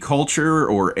the culture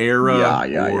or era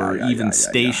or even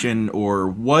station or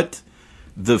what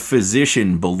the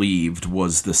physician believed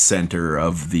was the center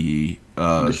of the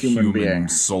human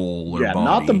soul or body.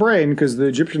 Not the brain, because the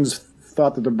Egyptians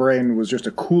thought that the brain was just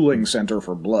a cooling center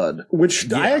for blood,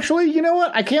 which I actually, you know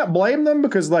what? I can't blame them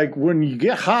because like when you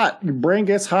get hot, your brain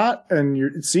gets hot and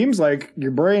it seems like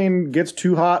your brain gets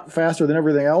too hot faster than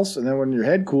everything else. And then when your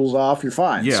head cools off, you're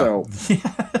fine. Yeah. So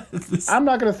I'm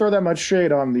not going to throw that much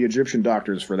shade on the Egyptian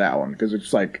doctors for that one because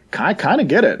it's like, I kind of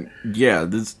get it. Yeah,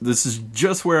 this is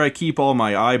just where I keep all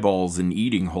my eyeballs in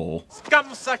eating hole.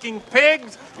 Scum-sucking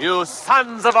pigs, you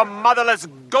sons of a motherless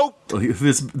goat.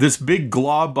 This big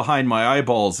glob behind my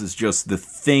eyeballs is just the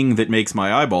thing that makes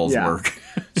my eyeballs work.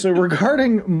 So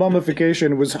regarding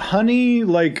mummification, was honey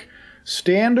like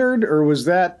standard, or was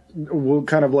that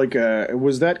kind of like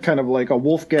a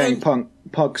Wolfgang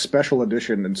Puck special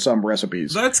edition in some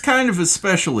recipes? That's kind of a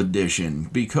special edition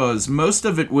because most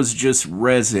of it was just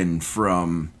resin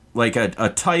from like a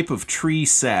type of tree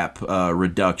sap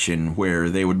reduction where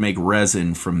they would make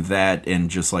resin from that and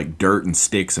just like dirt and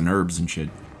sticks and herbs and shit.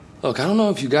 Look, I don't know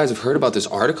if you guys have heard about this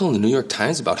article in the New York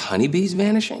Times about honeybees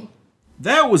vanishing.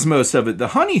 That was most of it. The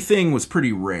honey thing was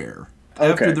pretty rare.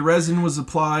 Okay. After the resin was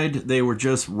applied, they were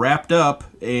just wrapped up,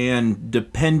 and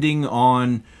depending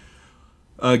on,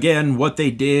 again, what they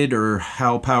did or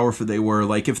how powerful they were,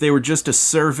 like if they were just a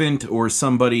servant or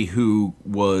somebody who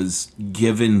was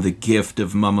given the gift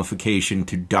of mummification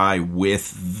to die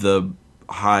with the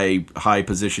high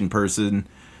position person,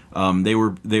 they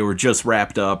were just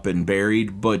wrapped up and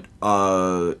buried. But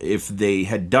if they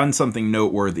had done something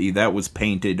noteworthy, that was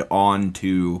painted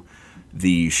onto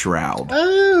the shroud.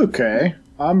 Okay,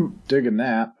 I'm digging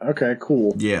that. Okay,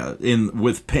 cool. Yeah,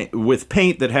 with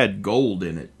paint that had gold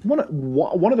in it. One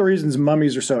of the reasons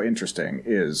mummies are so interesting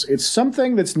is it's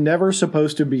something that's never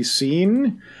supposed to be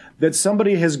seen, that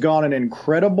somebody has gone an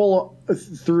incredible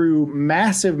through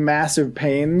massive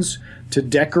pains to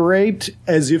decorate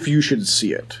as if you should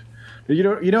see it. You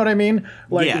know what I mean?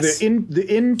 Like the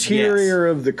interior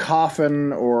of the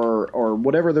coffin or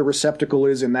whatever the receptacle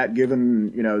is in that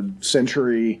given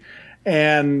century,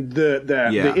 and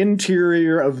the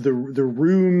interior of the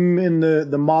room in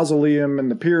the mausoleum and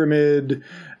the pyramid,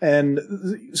 and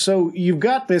so you've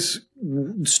got this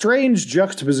strange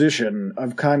juxtaposition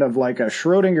of kind of like a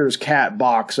Schrodinger's cat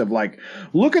box of like,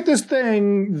 look at this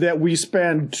thing that we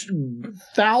spent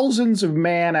thousands of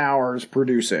man hours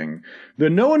producing that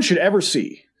no one should ever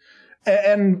see.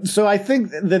 And so I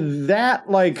think that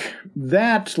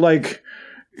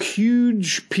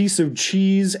huge piece of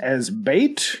cheese as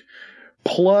bait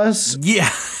plus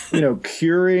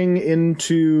curing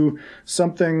into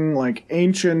something like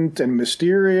ancient and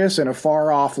mysterious in a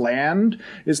far off land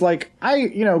is like,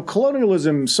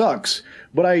 colonialism sucks,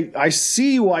 but I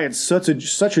see why it's such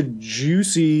a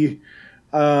juicy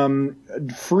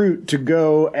fruit to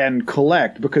go and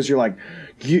collect, because you're like,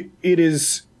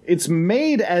 it's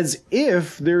made as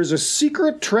if there's a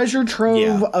secret treasure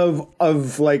trove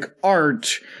of like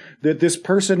art that this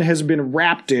person has been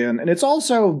wrapped in, and it's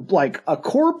also like a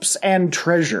corpse and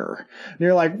treasure. And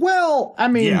you're like, well, I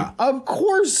mean, of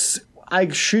course,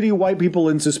 shitty white people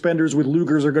in suspenders with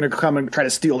Lugers are going to come and try to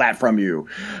steal that from you.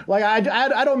 Like,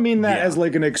 I don't mean that as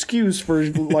like an excuse for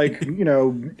like, you know,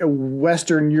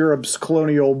 Western Europe's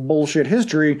colonial bullshit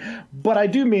history, but I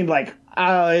do mean like,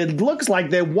 it looks like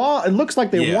they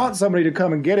want somebody to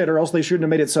come and get it, or else they shouldn't have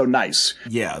made it so nice.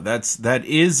 Yeah, that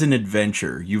is an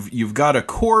adventure. You've got a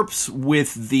corpse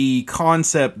with the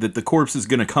concept that the corpse is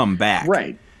going to come back,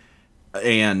 right,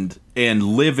 and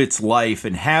live its life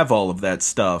and have all of that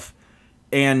stuff.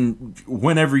 And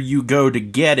whenever you go to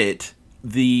get it,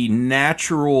 the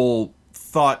natural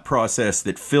thought process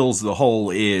that fills the hole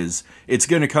is it's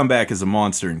going to come back as a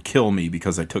monster and kill me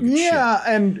because I took its shit. Yeah,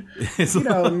 and you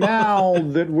know, now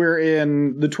that we're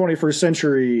in the 21st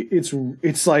century,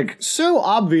 it's like so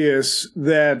obvious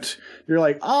that you're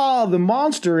like, the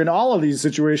monster in all of these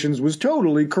situations was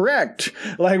totally correct.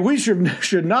 Like, we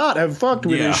should not have fucked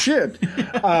with his shit.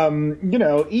 You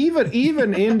know,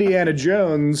 even Indiana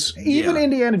Jones,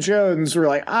 Indiana Jones were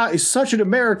like, is such an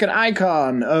American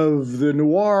icon of the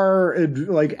noir,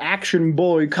 like action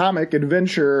boy comic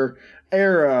adventure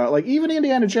era. Like, even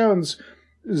Indiana Jones,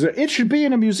 it should be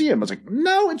in a museum. I was like,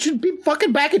 no, it should be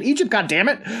fucking back in Egypt,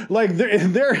 goddammit. Like,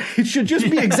 it should just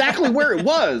be exactly where it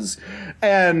was.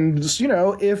 And, you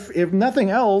know, if nothing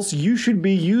else, you should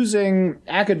be using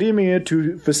academia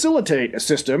to facilitate a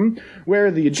system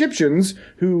where the Egyptians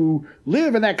who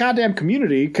live in that goddamn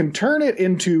community can turn it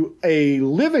into a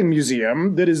living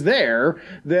museum that is there,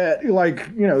 that, like,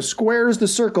 you know, squares the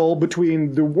circle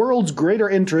between the world's greater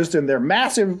interest and their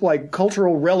massive, like,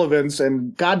 cultural relevance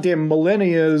and goddamn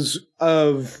millennia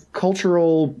of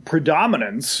cultural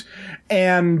predominance,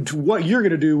 and what you're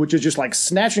going to do, which is just like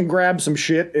snatch and grab some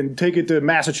shit and take it to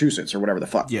Massachusetts or whatever the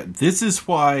fuck. Yeah, this is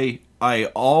why I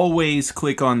always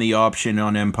click on the option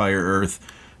on Empire Earth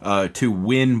to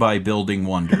win by building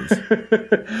wonders.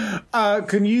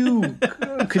 Can you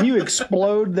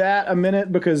explode that a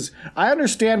minute? Because I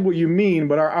understand what you mean,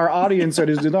 but our audience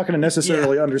is not going to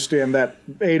necessarily understand that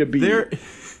A to B.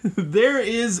 There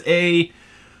is a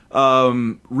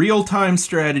real-time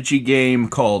strategy game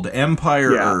called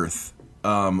Empire Earth,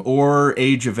 or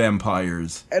Age of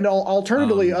Empires. And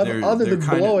alternatively, other than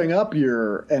blowing up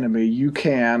your enemy, you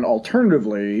can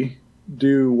alternatively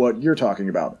do what you're talking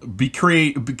about.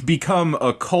 Become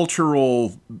a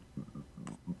cultural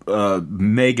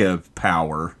mega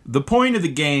power. The point of the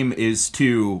game is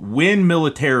to win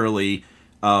militarily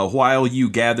while you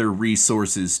gather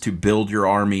resources to build your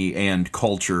army and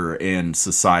culture and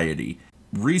society.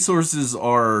 Resources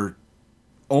are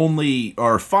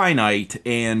finite,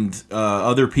 and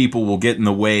other people will get in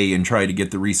the way and try to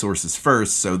get the resources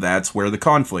first, so that's where the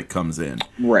conflict comes in.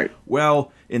 Right.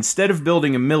 Well, instead of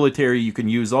building a military, you can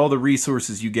use all the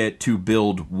resources you get to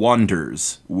build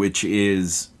wonders, which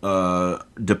is,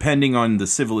 depending on the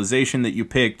civilization that you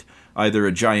picked, either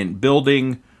a giant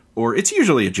building, or it's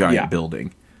usually a giant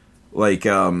building. Like,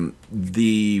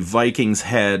 the Vikings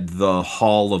had the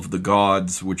Hall of the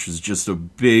Gods, which is just a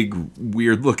big,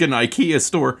 weird-looking IKEA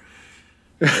store.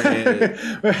 You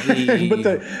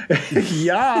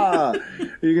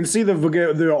can see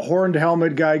the horned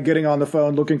helmet guy getting on the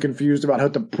phone, looking confused about how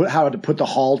to put the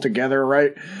hall together,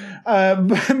 right? But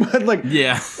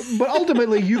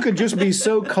ultimately, you could just be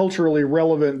so culturally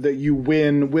relevant that you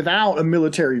win without a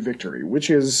military victory, which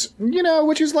is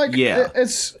like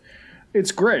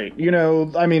It's great, you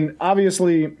know. I mean,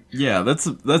 obviously. Yeah, that's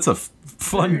a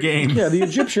fun game. Yeah, the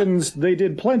Egyptians, they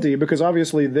did plenty because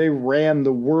obviously they ran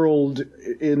the world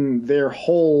in their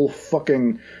whole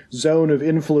fucking zone of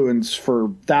influence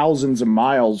for thousands of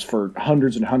miles for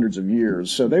hundreds and hundreds of years.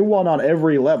 So they won on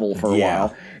every level for a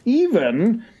while.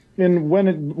 Even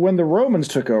when the Romans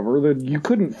took over, you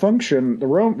couldn't function.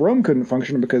 Rome couldn't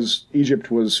function because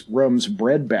Egypt was Rome's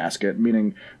breadbasket,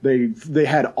 meaning they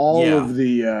had all of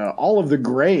the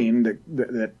grain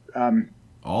that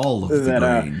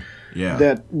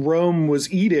Rome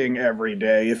was eating every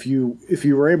day. If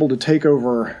you were able to take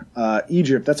over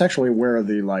Egypt, that's actually where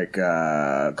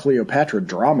the Cleopatra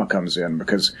drama comes in,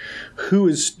 because who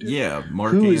is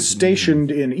stationed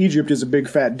in Egypt is a big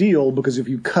fat deal, because if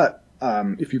you cut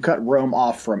if you cut Rome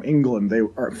off from England,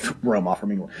 if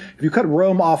you cut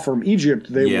Rome off from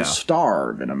Egypt, they will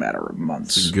starve in a matter of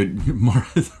months.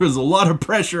 There's a lot of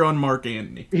pressure on Mark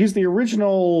Antony. He's the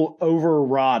original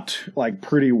overwrought, like,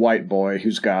 pretty white boy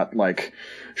who's got, like,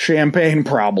 champagne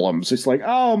problems. It's like,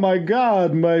 oh my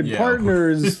God, my partner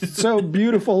is so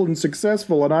beautiful and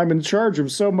successful, and I'm in charge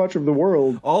of so much of the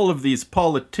world. All of these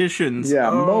politicians. Yeah,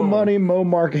 mo money, mo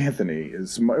Mark Antony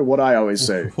is what I always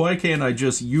say. Why can't I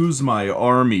just use my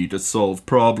army to solve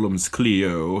problems,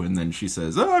 Cleo? And then she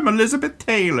says, oh, I'm Elizabeth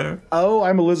Taylor. Oh,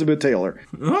 I'm Elizabeth Taylor.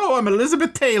 Oh, I'm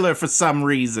Elizabeth Taylor for some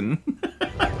reason.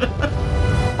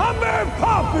 I'm Mary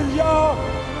Poppins, y'all.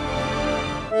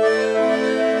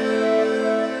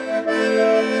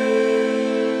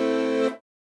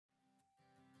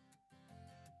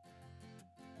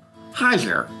 Hi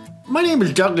there. My name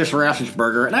is Douglas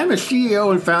Raffensperger, and I'm the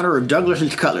CEO and founder of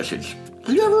Douglas's Cutlasses.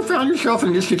 Have you ever found yourself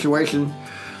in this situation?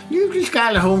 You've just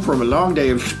gotten home from a long day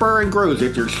of spur and growth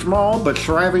at your small but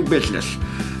thriving business.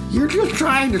 You're just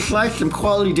trying to slice some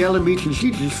quality deli meats and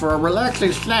cheeses for a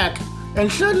relaxing snack,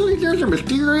 and suddenly there's a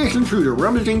mysterious intruder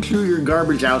rummaging through your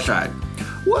garbage outside.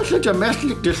 What's a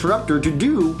domestic disruptor to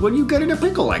do when you get in a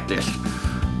pickle like this?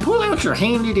 Pull out your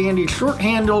handy-dandy,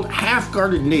 short-handled,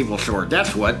 half-guarded naval sword,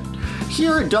 that's what.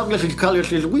 Here at Douglas's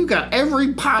Cutlasses, we've got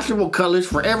every possible cutlass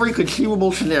for every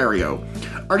conceivable scenario.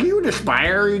 Are you an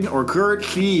aspiring or current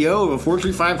CEO of a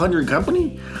Fortune 500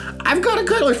 company? I've got a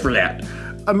cutlass for that.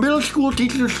 A middle school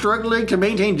teacher struggling to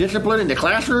maintain discipline in the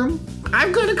classroom?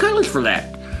 I've got a cutlass for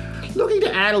that. Looking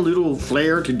to add a little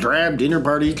flair to drab dinner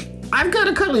parties? I've got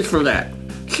a cutlass for that.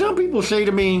 Some people say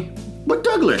to me, but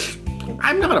Douglas,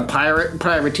 I'm not a pirate,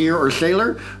 privateer, or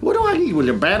sailor. What do I need with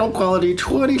a battle-quality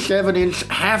 27-inch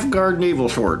half-guard naval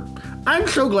sword? I'm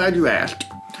so glad you asked.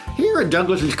 Here at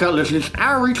Douglas's Cutlasses,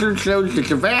 our research shows that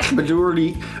the vast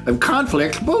majority of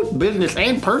conflicts, both business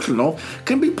and personal,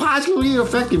 can be positively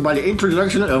affected by the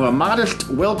introduction of a modest,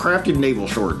 well-crafted naval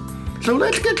sword. So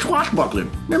let's get swashbuckling.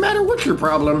 No matter what's your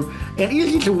problem, an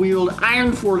easy-to-wield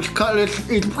iron-forged cutlass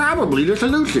is probably the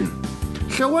solution.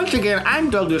 So once again, I'm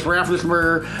Douglas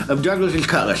Raffensperger of Douglas's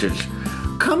Cutlasses.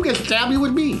 Come get stabby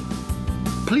with me.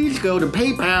 Please go to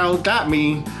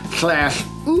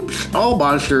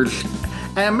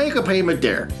paypal.me/oopsallmonsters and make a payment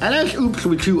there. And that's oops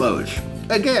with 2 O's.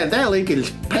 Again, that link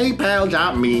is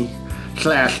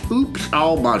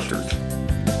paypal.me/oopsallmonsters.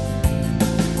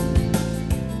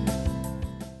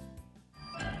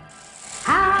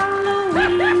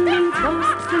 Halloween,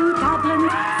 ghosts and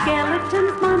goblins,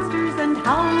 skeletons, monsters, and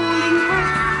howling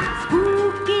cats,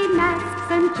 spooky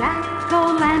masks and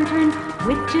jack-o'-lanterns,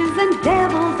 witches and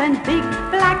devils and big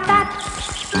black bats.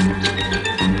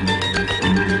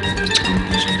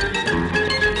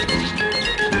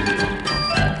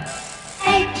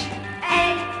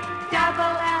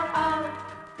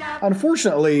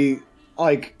 Unfortunately,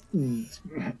 like,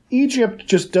 Egypt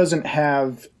just doesn't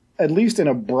have, at least in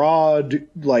a broad,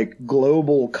 like,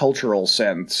 global cultural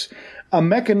sense, a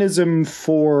mechanism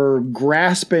for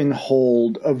grasping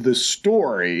hold of the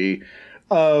story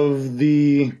of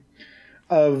their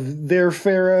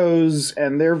pharaohs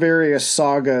and their various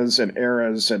sagas and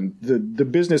eras and the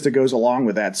business that goes along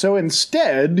with that. So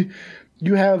instead,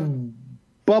 you have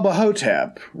Bubba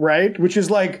Hotep, right? Which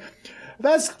is like,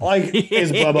 that's like,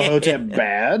 is Bubba Hotep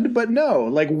bad? But no,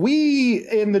 like, we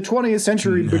in the 20th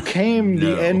century became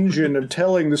the engine of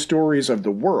telling the stories of the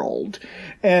world.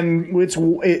 And the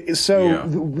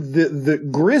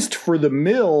grist for the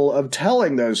mill of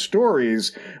telling those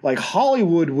stories, like,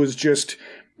 Hollywood was just,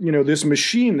 you know, this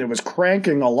machine that was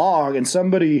cranking along, and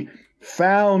somebody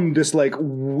found this, like,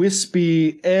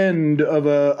 wispy end of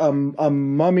a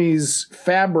mummy's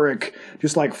fabric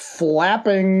just, like,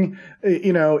 flapping,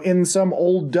 you know, in some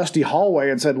old dusty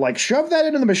hallway, and said, like, shove that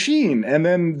into the machine. And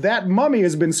then that mummy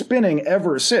has been spinning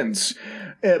ever since,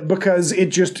 because it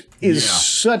just is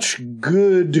such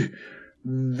good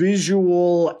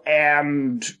visual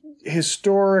and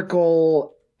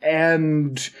historical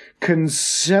and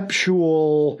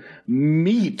conceptual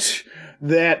meat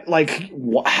that, like,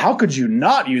 how could you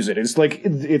not use it? It's like,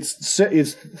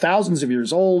 it's thousands of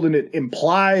years old, and it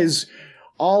implies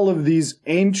all of these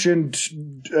ancient,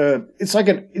 it's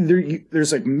like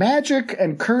there's like magic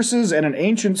and curses and an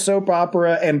ancient soap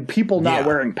opera and people not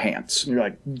wearing pants. And you're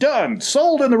like, done,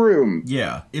 sold in the room.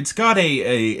 Yeah, it's got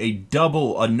a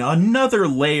double, another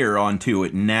layer onto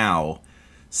it now,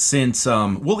 since,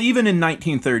 well, even in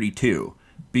 1932,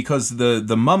 because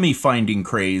the mummy finding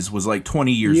craze was like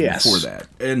 20 years before that.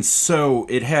 And so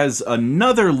it has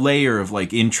another layer of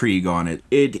like intrigue on it.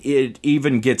 It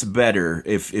even gets better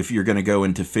if you're going to go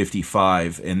into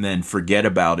 55 and then forget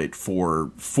about it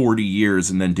for 40 years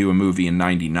and then do a movie in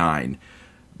 99.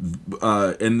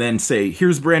 And then say,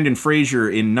 here's Brendan Fraser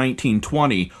in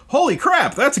 1920. Holy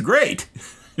crap, that's great.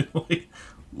 Like,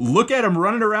 look at him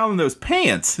running around in those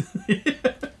pants.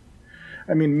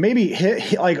 I mean, maybe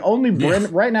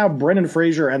right now, Brendan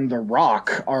Fraser and The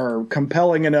Rock are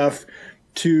compelling enough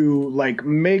to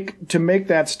make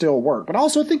that still work. But I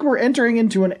also think we're entering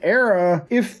into an era,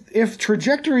 if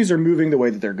trajectories are moving the way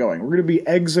that they're going, we're going to be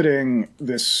exiting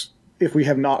this, if we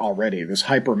have not already, this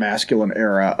hyper-masculine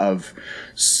era of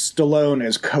Stallone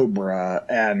as Cobra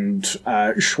and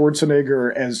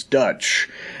Schwarzenegger as Dutch,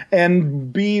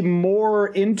 and be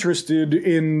more interested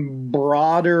in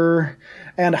broader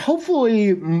and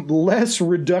hopefully less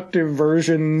reductive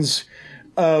versions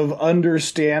of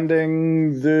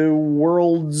understanding the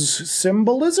world's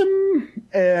symbolism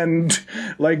and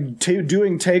like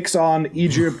doing takes on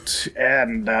Egypt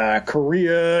and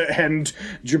Korea and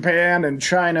Japan and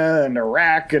China and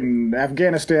Iraq and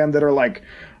Afghanistan that are like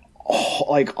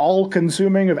all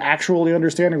consuming of actually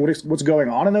understanding what's going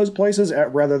on in those places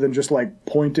rather than just like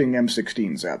pointing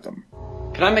M16s at them.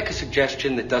 Can I make a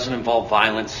suggestion that doesn't involve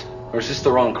violence? Or is this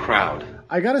the wrong crowd?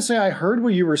 I gotta say, I heard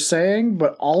what you were saying,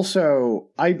 but also,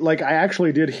 I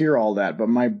actually did hear all that, but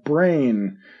my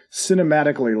brain,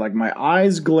 cinematically, like my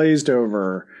eyes glazed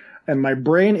over, and my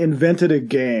brain invented a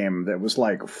game that was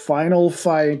like Final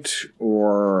Fight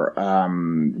or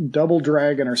Double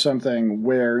Dragon or something,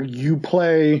 where you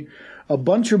play a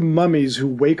bunch of mummies who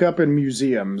wake up in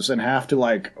museums and have to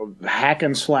like hack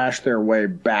and slash their way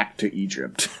back to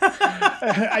Egypt.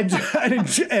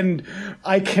 And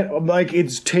I can't, like,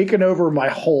 it's taken over my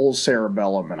whole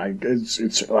cerebellum, and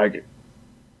it's like,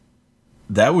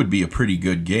 that would be a pretty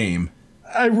good game.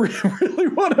 I really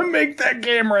want to make that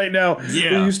game right now.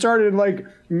 Yeah. Where you start in like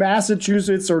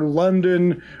Massachusetts or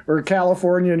London or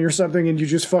California and you're something, and you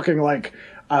just fucking like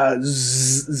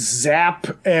zap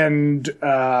and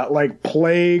like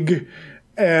plague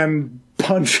and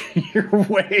punch your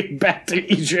way back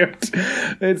to Egypt.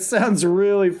 It sounds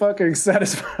really fucking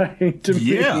satisfying to me.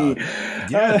 Yeah,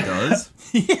 it does.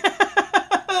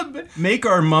 Make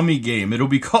our mummy game. It'll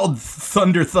be called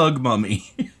Thunder Thug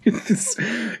Mummy.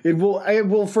 It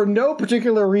will for no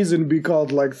particular reason be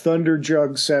called like Thunder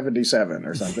Jug 77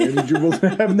 or something. You will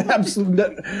have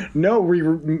absolutely no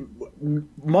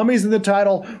mummies in the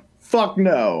title. Fuck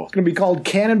no. It's going to be called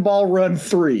Cannonball Run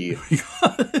 3.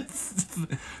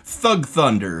 Thug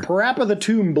Thunder. Parappa the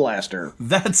Tomb Blaster.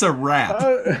 That's a rap.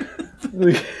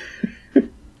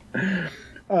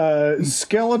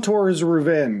 Skeletor's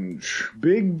Revenge.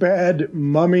 Big Bad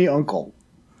Mummy Uncle.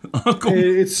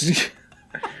 It's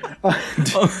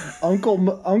Uncle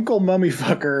Mummy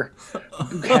Fucker.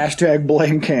 Hashtag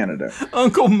blame Canada.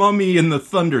 Uncle Mummy and the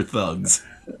Thunder Thugs.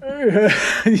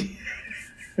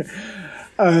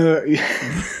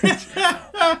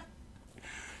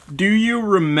 Do you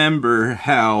remember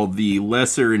how the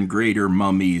lesser and greater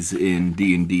mummies in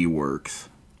D&D works?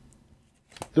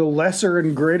 The lesser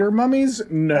and greater mummies?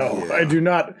 No, yeah. I do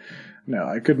not. No,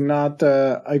 I could not.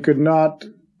 I could not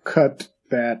cut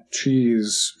that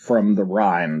cheese from the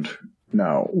rind.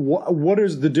 No. What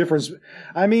is the difference?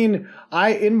 I mean,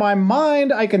 in my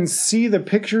mind, I can see the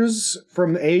pictures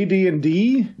from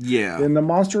AD&D. Yeah. In the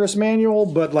Monstrous Manual,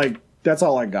 but like that's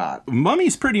all I got.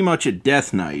 Mummy's pretty much a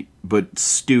Death Knight, but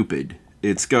stupid.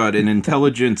 It's got an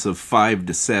intelligence of 5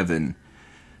 to 7.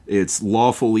 It's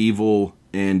lawful evil.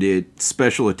 And its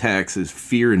special attacks is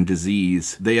fear and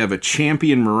disease. They have a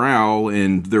champion morale,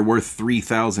 and they're worth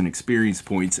 3,000 experience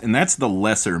points, and that's the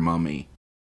lesser mummy.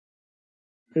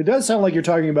 It does sound like you're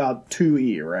talking about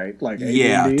 2E, right? Like AD&D?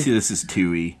 Yeah, this is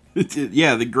 2E.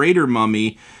 Yeah, the greater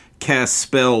mummy casts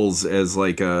spells as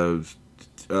like a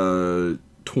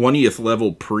 20th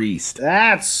level priest.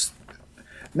 That's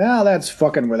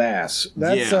fucking with ass.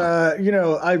 That's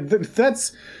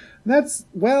That's,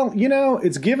 well,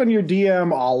 it's given your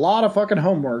DM a lot of fucking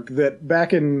homework that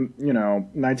back in,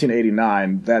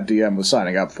 1989, that DM was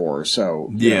signing up for.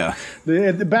 So, yeah.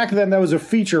 Back then, that was a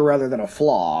feature rather than a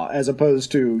flaw, as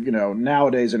opposed to,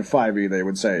 nowadays in 5e, they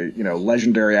would say,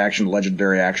 legendary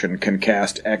action can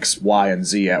cast X, Y, and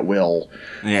Z at will.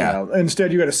 Yeah.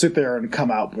 Instead, you got to sit there and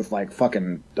come out with, like,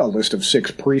 fucking a list of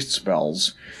 6 priest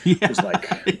spells. Yeah. It's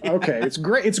like, okay,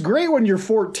 it's great when you're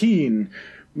 14,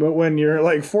 but when you're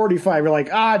like 45, you're like,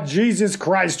 Jesus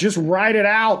Christ, just write it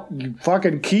out, you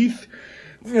fucking Keith.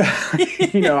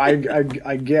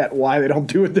 I get why they don't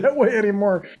do it that way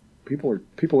anymore. People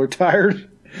are tired.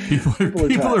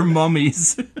 People are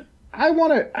mummies. I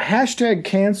want to hashtag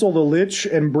cancel the Lich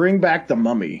and bring back the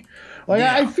mummy. Like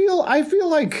Yeah. I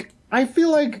feel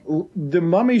like the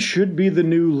mummy should be the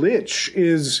new Lich.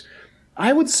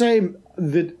 I would say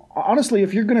that honestly,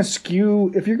 if you're gonna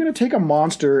take a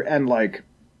monster and like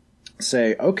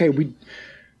say, okay, we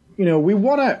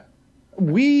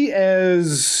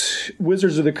as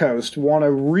Wizards of the Coast want to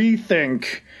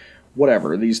rethink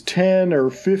whatever these 10 or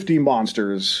 50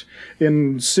 monsters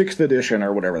in 6th edition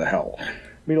or whatever the hell.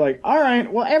 Be like, all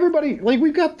right, well, everybody, like,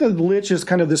 we've got the Lich as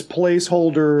kind of this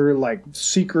placeholder, like,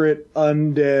 secret,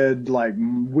 undead, like,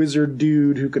 wizard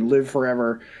dude who can live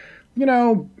forever.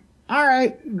 All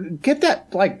right, kick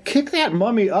that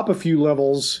mummy up a few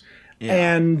levels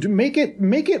and make it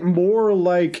more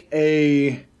like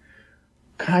a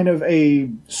kind of a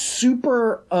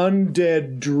super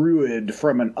undead druid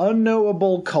from an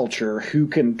unknowable culture who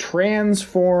can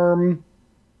transform,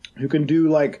 who can do,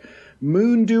 like,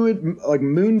 moon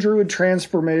druid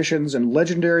transformations and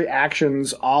legendary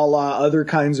actions a la other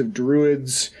kinds of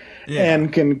druids,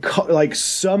 and can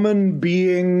summon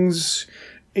beings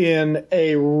in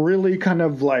a really kind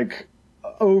of like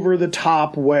over the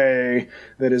top way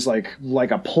that is like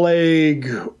a plague,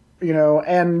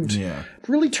 and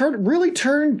really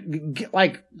turn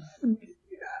like,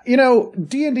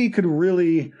 D&D could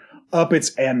really up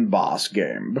its end boss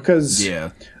game because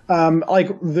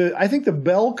I think the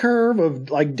bell curve of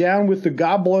like down with the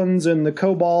goblins and the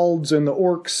kobolds and the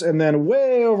orcs, and then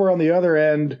way over on the other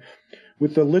end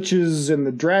with the liches and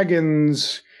the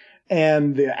dragons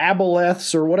and the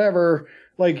aboleths or whatever.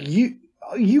 Like you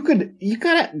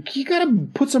gotta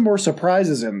put some more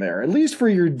surprises in there, at least for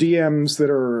your DMs that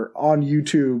are on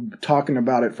YouTube talking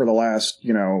about it for the last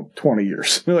 20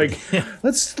 years. Like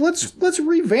let's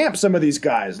revamp some of these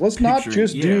guys. Let's not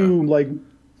just do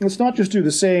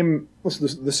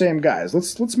the same guys.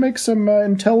 Let's make some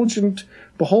intelligent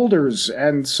beholders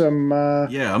and some.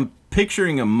 I'm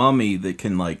picturing a mummy that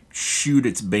can like shoot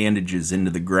its bandages into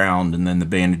the ground, and then the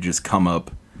bandages come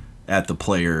up at the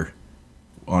player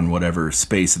on whatever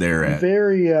space they're at.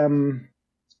 Very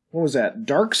what was that?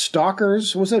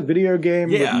 Darkstalkers? What was that video game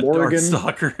with Morrigan?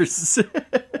 Darkstalkers.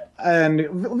 And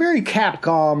very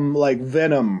Capcom, like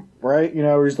Venom, right?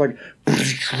 Where he's like,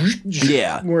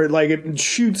 where like it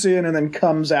shoots in and then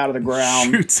comes out of the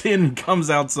ground. Shoots in and comes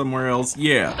out somewhere else.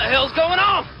 Yeah. What the hell's going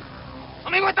on? I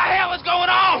mean, what the hell is going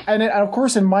on? And of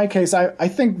course, in my case, I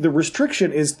think the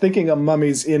restriction is thinking of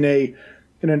mummies in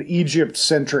an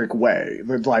Egypt-centric way.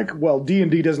 That like, well,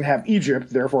 D&D doesn't have Egypt,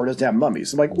 therefore it doesn't have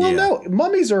mummies. I'm like, well, no,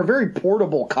 mummies are a very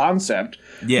portable concept.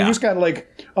 Yeah. You just got like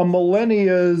a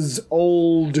millennia's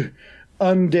old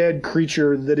undead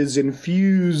creature that is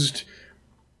infused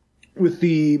with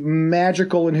the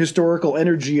magical and historical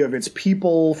energy of its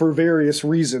people for various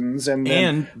reasons, and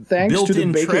thanks to the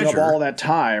baking of all that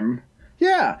time.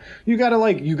 Yeah, you got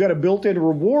a built-in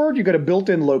reward, you got a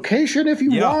built-in location if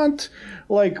you want.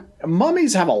 Like,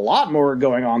 mummies have a lot more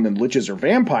going on than liches or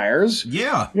vampires.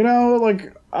 Yeah.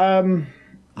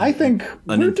 I think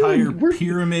an entire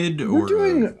pyramid we're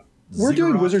doing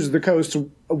Wizards of the Coast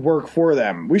work for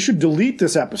them. We should delete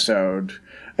this episode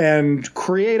and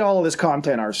create all of this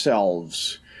content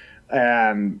ourselves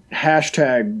and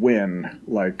hashtag win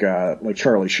like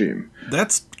Charlie Sheen.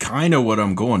 That's kind of what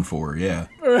I'm going for, yeah.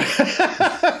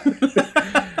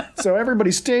 So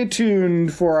everybody stay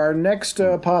tuned for our next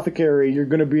Apothecary. You're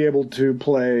going to be able to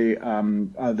play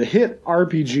the hit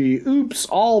RPG Oops,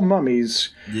 All Mummies.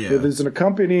 Yeah. There's an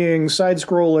accompanying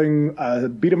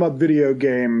side-scrolling beat-em-up video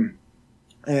game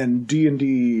and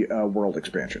D&D world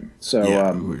expansion.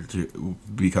 So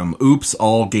become Oops,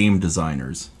 All Game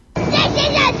Designers. This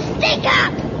is a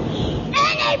stick-up!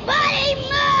 Anybody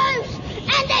moves,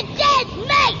 and the dead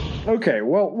mate! Okay,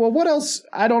 well, what else?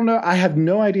 I don't know. I have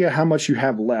no idea how much you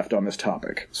have left on this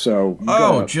topic. So,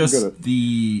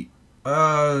 the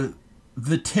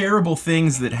terrible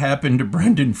things that happened to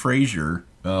Brendan Fraser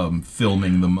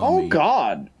filming The Mummy. Oh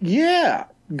God, yeah.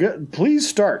 Please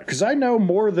start, because I know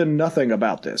more than nothing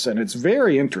about this, and it's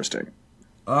very interesting.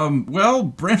 Well,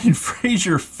 Brendan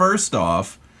Fraser, first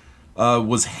off,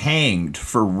 was hanged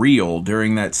for real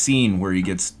during that scene where he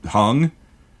gets hung.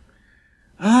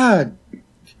 Yeah,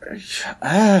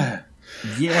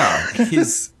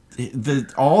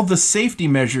 all the safety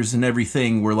measures and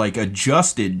everything were like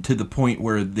adjusted to the point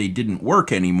where they didn't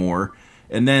work anymore,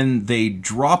 and then they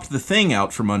dropped the thing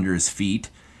out from under his feet,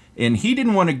 and he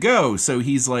didn't want to go, so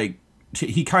he's like,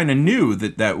 he kind of knew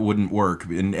that wouldn't work,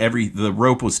 and the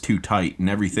rope was too tight and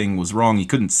everything was wrong. He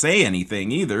couldn't say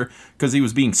anything either because he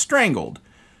was being strangled.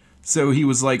 So he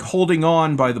was like holding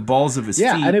on by the balls of his feet.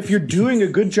 Yeah, and if you're doing a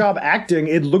good job acting,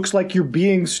 it looks like you're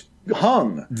being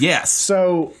hung. Yes.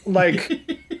 So, like,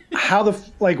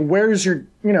 where's your,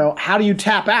 how do you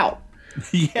tap out?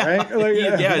 Yeah. Right? Like,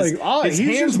 his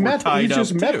hands were tied up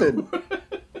too.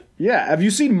 Yeah, have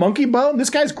you seen Monkey Bone? This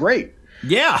guy's great.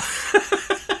 Yeah.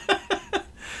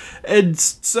 And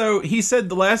so he said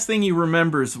the last thing he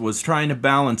remembers was trying to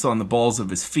balance on the balls of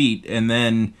his feet, and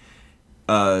then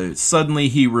suddenly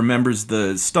he remembers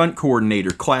the stunt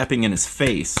coordinator clapping in his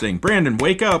face, saying, "Brandon,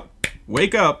 wake up,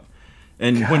 wake up."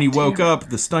 And when he woke up,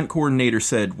 the stunt coordinator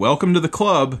said, "Welcome to the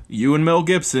club, you and Mel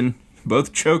Gibson,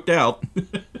 both choked out."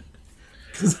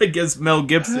 Because I guess Mel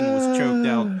Gibson was choked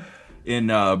out in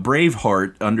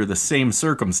Braveheart under the same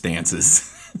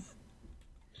circumstances.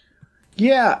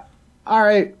 Yeah, all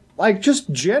right. Like,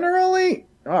 just generally,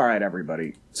 all right,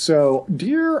 everybody. So,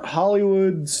 dear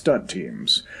Hollywood stunt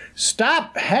teams,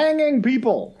 stop hanging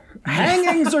people.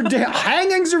 Hangings are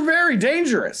hangings are very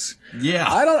dangerous. Yeah,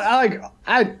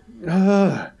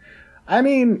 I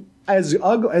mean,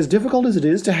 as difficult as it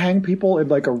is to hang people in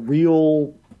like a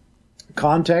real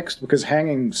context, because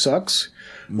hanging sucks.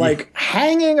 Like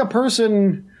hanging a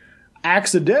person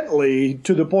accidentally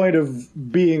to the point of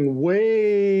being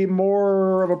way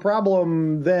more of a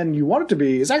problem than you want it to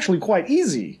be is actually quite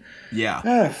easy.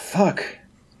 Yeah. Fuck.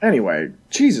 Anyway,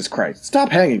 Jesus Christ. Stop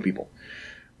hanging people.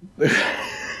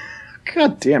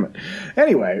 God damn it.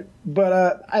 Anyway,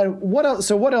 but what else?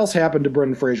 So what else happened to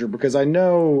Brendan Fraser? Because I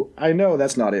know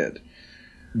that's not it.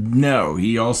 No,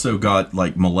 he also got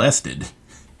like molested.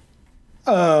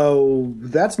 Oh,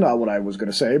 that's not what I was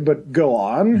going to say, but go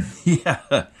on.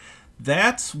 Yeah.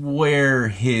 That's where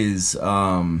his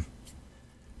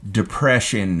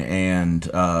depression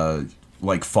and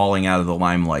like falling out of the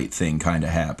limelight thing kind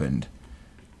of happened.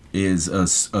 Is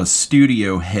a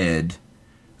studio head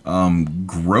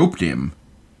groped him.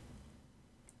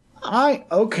 I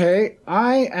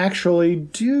actually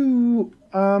do.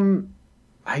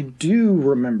 I do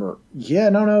remember. Yeah,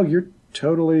 no, you're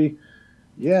totally.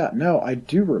 Yeah, no, I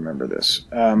do remember this.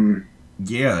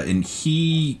 Yeah, and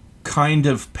he kind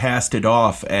of passed it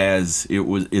off as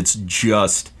it's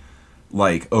just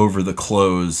like over the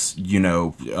clothes,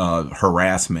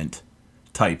 harassment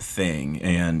type thing,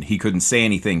 and he couldn't say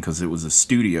anything because it was a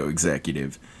studio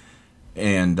executive,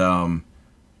 and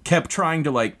kept trying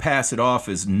to like pass it off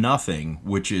as nothing,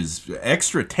 which is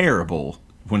extra terrible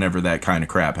whenever that kind of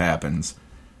crap happens.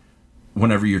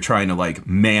 Whenever you're trying to like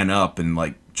man up and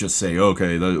like just say,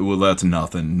 okay, that's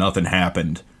nothing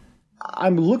happened.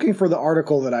 I'm looking for the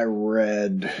article that I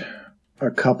read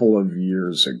a couple of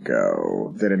years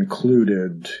ago that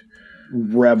included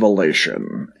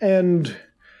Revelation. And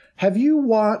have you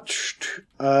watched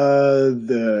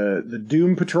the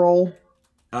Doom Patrol?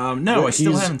 No, I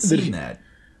still haven't seen that.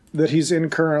 That he's in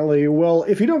currently. Well,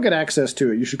 if you don't get access to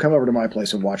it, you should come over to my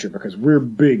place and watch it because we're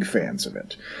big fans of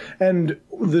it. And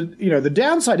the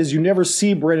downside is you never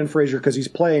see Brendan Fraser because he's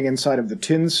playing inside of the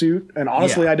tin suit. And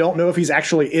honestly, I don't know if he's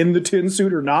actually in the tin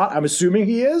suit or not. I'm assuming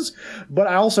he is, but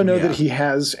I also know that he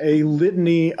has a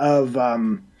litany of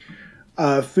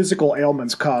physical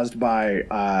ailments caused by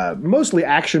mostly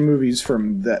action movies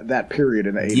from that period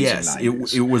in the 80s and 90s. Yes,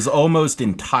 it was almost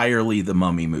entirely the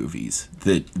Mummy movies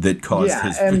that caused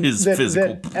his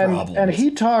physical problems. And he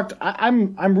talked.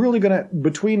 I'm really gonna,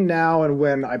 between now and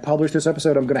when I publish this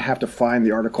episode, I'm gonna have to find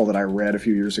the article that I read a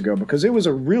few years ago because it was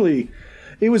a really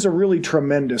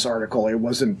tremendous article. It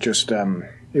wasn't just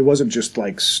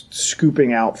like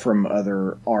scooping out from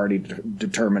other already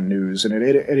determined news, and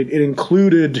it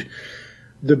included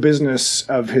the business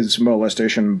of his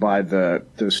molestation by the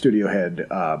studio head.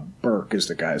 Burke is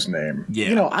the guy's name.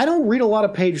 Yeah. I don't read a lot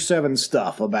of Page 7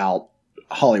 stuff about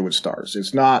Hollywood stars.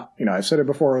 It's not, I've said it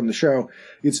before on the show,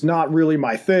 it's not really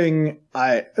my thing.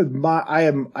 I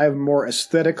am more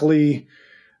aesthetically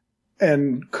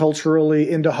and culturally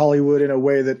into Hollywood in a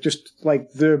way that just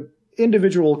like the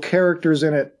individual characters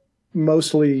in it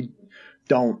mostly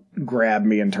don't grab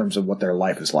me in terms of what their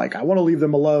life is like. I want to leave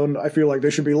them alone. I feel like they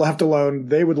should be left alone.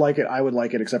 They would like it. I would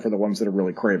like it, except for the ones that are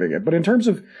really craving it. But in terms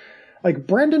of like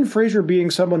Brendan Fraser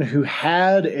being someone who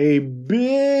had a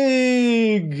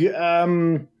big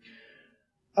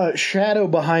shadow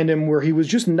behind him where he was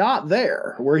just not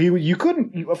there, where you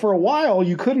couldn't, for a while,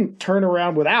 you couldn't turn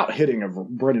around without hitting a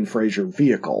Brendan Fraser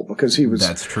vehicle because he was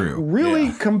that's true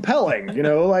really compelling, and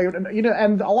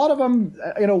a lot of them,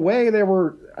 in a way,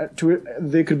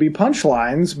 they could be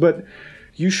punchlines, but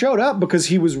you showed up because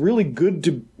he was really good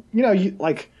to,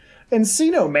 like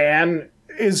Encino Man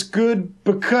is good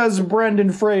because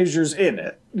Brendan Fraser's in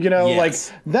it, yes. like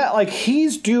that, like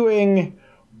he's doing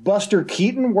Buster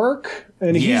Keaton work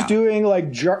and he's doing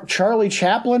like Charlie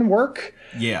Chaplin work.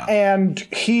 Yeah. And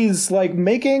he's like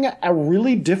making a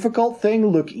really difficult thing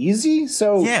look easy.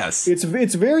 So it's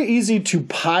very easy to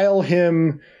pile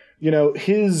him,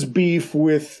 his beef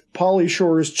with Pauly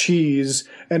Shore's cheese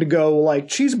and go like,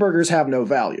 cheeseburgers have no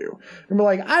value. And we're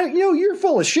like, you're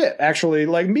full of shit, actually.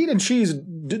 Like, meat and cheese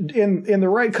in the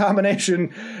right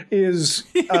combination is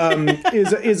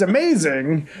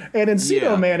amazing. And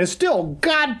Encino Man is still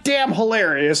goddamn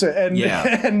hilarious.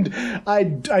 And I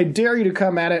dare you to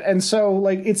come at it. And so,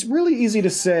 like, it's really easy to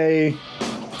say,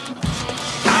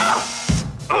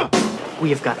 we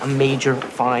have got a major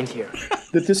find here.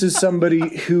 That this is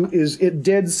somebody who is at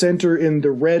dead center in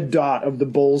the red dot of the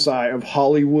bullseye of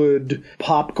Hollywood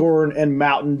popcorn and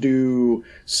Mountain Dew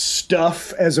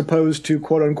stuff, as opposed to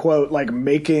quote unquote like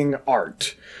making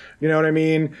art. You know what I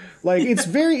mean? Like, it's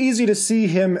very easy to see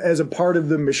him as a part of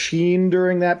the machine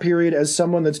during that period, as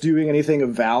someone that's doing anything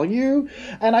of value.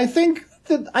 And I think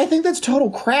that's total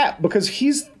crap, because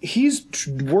he's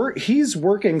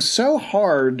working so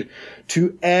hard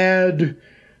to add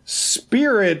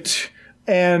spirit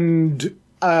and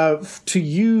to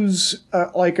use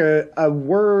like a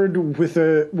word with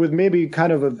maybe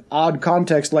kind of an odd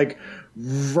context, like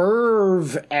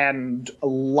verve and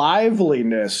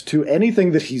liveliness to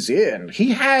anything that he's in.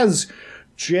 He has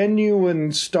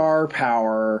genuine star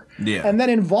power, and that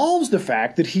involves the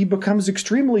fact that he becomes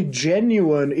extremely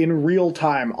genuine in real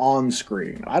time on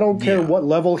screen. I don't care what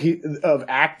level of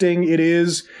acting it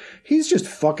is. He's just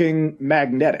fucking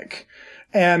magnetic.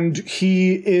 And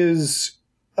he is,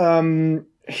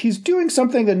 he's doing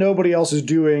something that nobody else is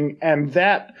doing, and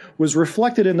that was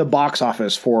reflected in the box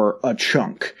office for a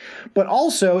chunk. But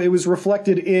also, it was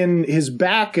reflected in his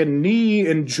back and knee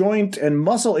and joint and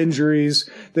muscle injuries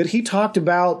that he talked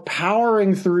about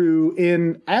powering through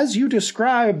in, as you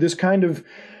described, this kind of,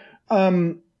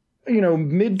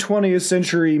 mid-20th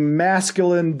century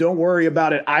masculine, don't worry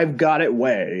about it, I've got it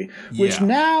way. Which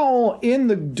now, in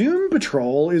the Doom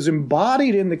Patrol, is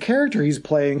embodied in the character he's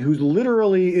playing, who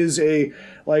literally is a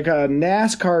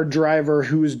NASCAR driver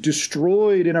who is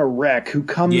destroyed in a wreck, who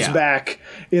comes back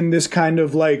in this kind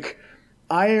of like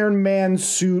Iron Man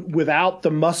suit without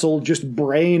the muscle, just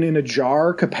brain in a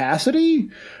jar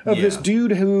capacity of this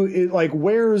dude who like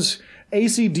wears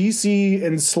AC/DC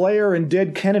and Slayer and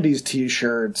Dead Kennedys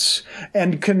t-shirts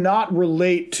and cannot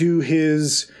relate to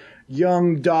his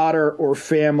young daughter or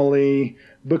family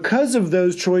because of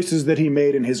those choices that he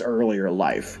made in his earlier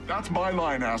life. That's my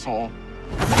line, asshole.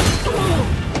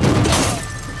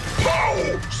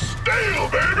 Oh, steel,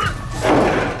 baby!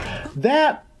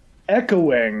 That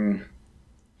echoing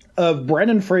of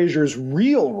Brendan Fraser's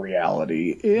real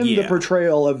reality in the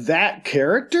portrayal of that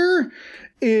character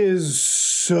is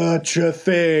such a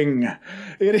thing.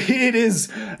 It is.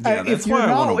 That's why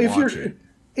I want to watch it.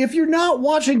 If you're not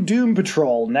watching Doom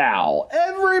Patrol now,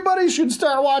 everybody should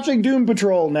start watching Doom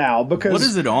Patrol now, because what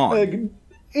is it on?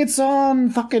 It's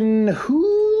on fucking Hulu,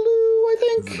 I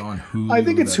think. Is it on Hulu? I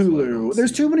think it's Hulu.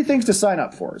 There's too many things to sign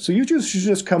up for, so you should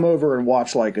just come over and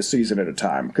watch like a season at a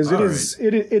time, because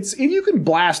you can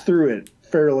blast through it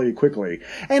fairly quickly.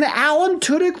 And Alan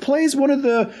Tudyk plays one of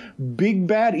the big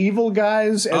bad evil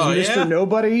guys as Mr.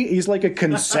 Nobody. He's like a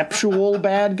conceptual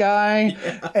bad guy,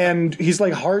 and he's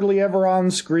like hardly ever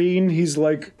on screen. He's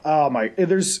like,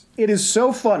 it is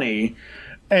so funny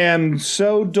and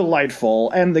so delightful,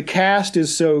 and the cast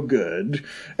is so good.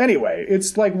 Anyway,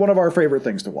 it's like one of our favorite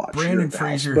things to watch. Brandon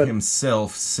Fraser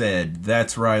himself said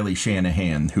that's Riley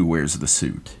Shanahan who wears the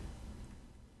suit.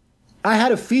 I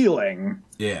had a feeling,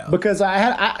 because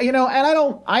I'm not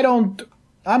going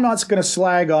to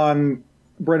slag on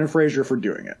Brendan Fraser for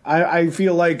doing it. I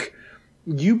feel like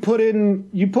you put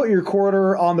your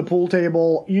quarter on the pool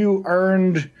table, you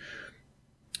earned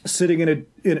sitting in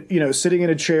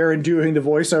a chair and doing the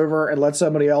voiceover, and let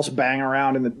somebody else bang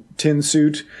around in the tin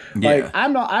suit. Like,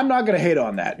 I'm not going to hate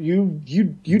on that. You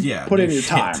put in your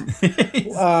time.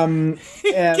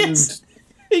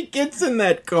 He gets in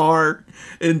that car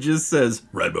and just says,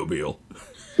 Redmobile.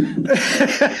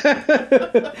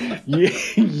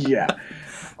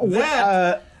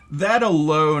 That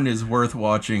alone is worth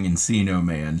watching Encino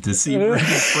Man, to see Brendan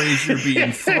Fraser be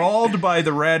enthralled by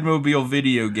the Radmobile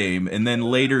video game and then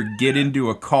later get into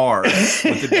a car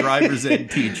with the driver's ed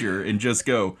teacher and just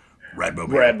go,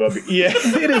 Radmobile. Yeah,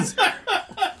 it is.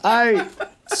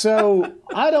 So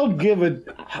I don't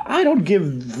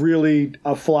give really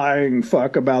a flying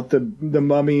fuck about the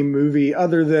Mummy movie,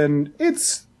 other than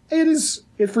it is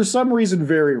for some reason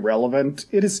very relevant.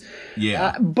 It is,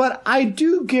 but I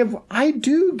do give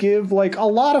like a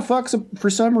lot of fucks for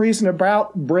some reason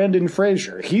about Brendan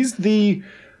Fraser. He's the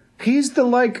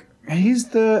like he's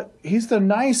the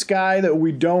nice guy that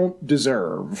we don't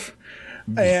deserve.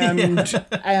 And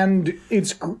and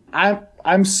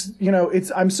I'm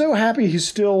so happy he's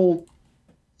still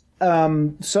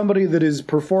somebody that is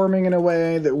performing in a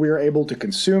way that we're able to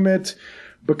consume it,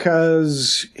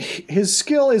 because his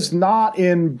skill is not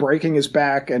in breaking his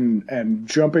back and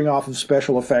jumping off of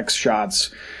special effects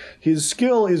shots. His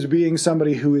skill is being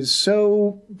somebody who is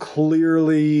so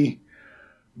clearly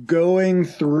going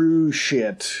through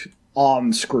shit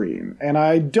on screen. And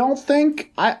I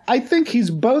think he's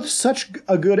both such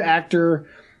a good actor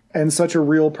and such a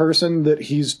real person that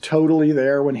he's totally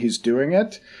there when he's doing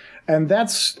it. And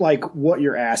that's like what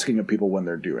you're asking of people when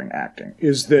they're doing acting,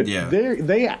 is that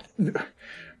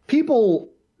people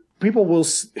will,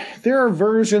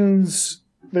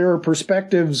 there are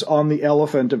perspectives on the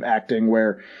elephant of acting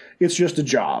where it's just a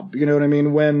job. You know what I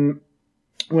mean? When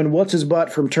what's his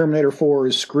butt from Terminator 4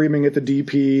 is screaming at the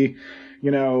DP,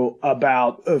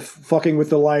 about fucking with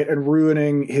the light and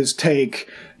ruining his take.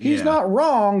 He's not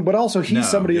wrong, but also he's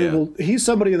somebody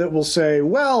that will say,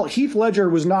 well, Heath Ledger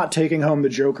was not taking home the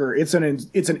Joker. It's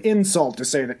an insult to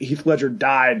say that Heath Ledger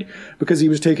died because he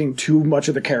was taking too much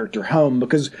of the character home,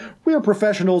 because we're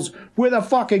professionals with a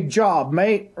fucking job,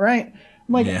 mate, right?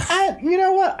 I'm like, you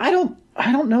know what? I don't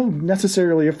know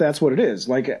necessarily if that's what it is.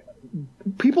 Like,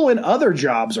 people in other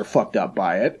jobs are fucked up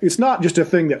by it. It's not just a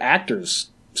thing that actors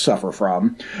suffer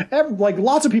from. Like,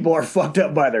 lots of people are fucked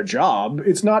up by their job.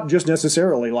 It's not just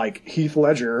necessarily like Heath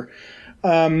Ledger.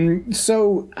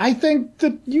 So I think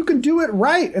that you can do it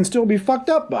right and still be fucked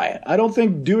up by it. I don't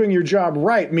think doing your job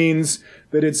right means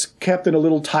that it's kept in a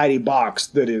little tidy box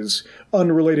that is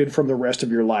unrelated from the rest of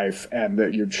your life, and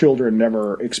that your children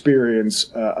never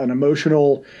experience an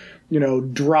emotional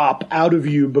drop out of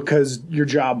you because your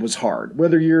job was hard,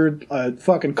 whether you're a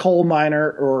fucking coal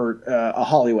miner or a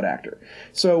Hollywood actor.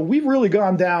 So we've really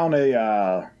gone down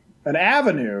an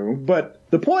avenue, but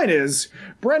the point is,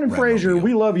 Brendan Fraser,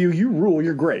 we love you. You rule.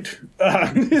 You're great.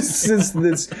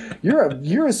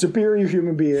 You're a superior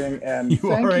human being, and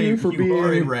thank you for being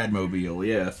a radmobile.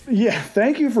 Yes. Yeah.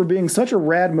 Thank you for being such a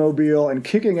radmobile and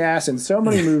kicking ass in so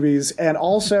many movies, and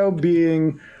also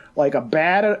being like a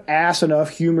badass enough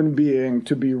human being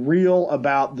to be real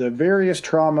about the various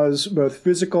traumas, both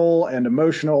physical and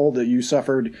emotional, that you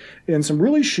suffered in some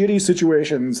really shitty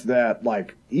situations that,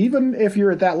 like, even if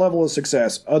you're at that level of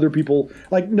success, other people,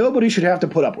 like, nobody should have to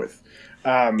put up with.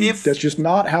 That's just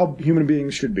not how human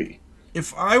beings should be.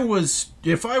 If I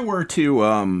were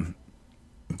to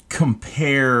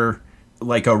compare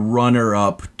like a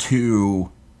runner-up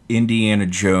to Indiana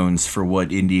Jones for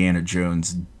what Indiana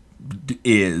Jones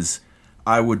is,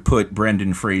 I would put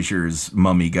Brendan Fraser's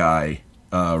Mummy Guy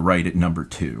right at number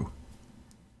 2.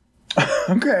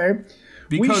 Okay.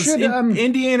 Because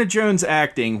Indiana Jones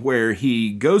acting, where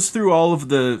he goes through all of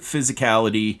the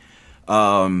physicality,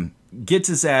 gets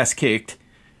his ass kicked,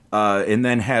 and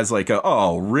then has like a,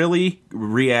 oh, really?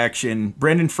 reaction.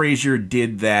 Brendan Fraser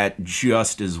did that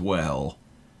just as well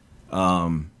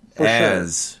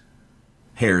as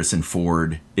Harrison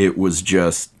Ford. It was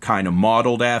just kind of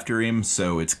modeled after him,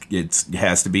 so it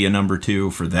has to be a number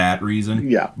 2 for that reason.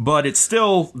 Yeah. But it's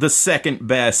still the second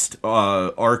best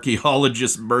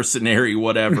archaeologist, mercenary,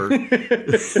 whatever.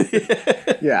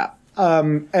 Yeah.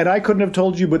 And I couldn't have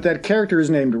told you, but that character is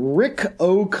named Rick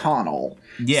O'Connell.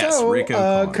 Yes, so, Rick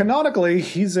O'Connell. Canonically,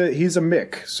 he's a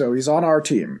Mick, so he's on our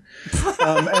team.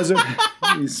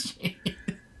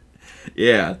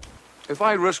 Yeah. If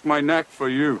I risk my neck for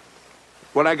you,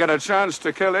 will I get a chance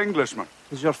to kill Englishmen?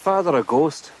 Is your father a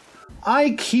ghost?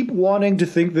 I keep wanting to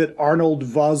think that Arnold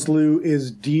Vosloo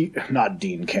is not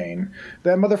Dean Cain.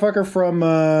 That motherfucker from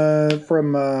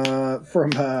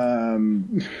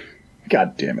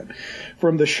God damn it.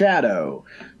 From The Shadow.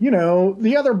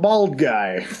 The other bald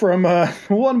guy from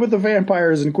one with the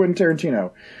vampires and Quentin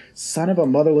Tarantino. Son of a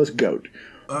motherless goat.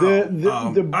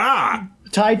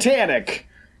 Titanic.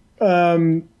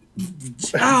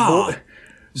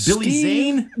 Billy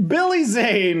Zane? Billy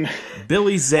Zane.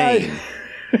 Billy Zane.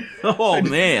 Oh,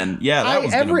 man. Yeah, that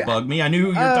was going to bug me. I knew who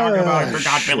you were talking about. I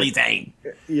forgot Billy Zane.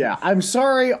 Yeah, I'm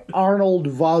sorry, Arnold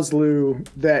Vosloo,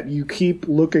 that you keep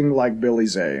looking like Billy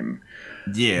Zane.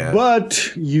 Yeah.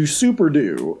 But you super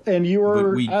do. And you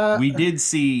were... we did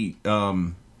see,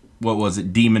 what was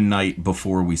it, Demon Knight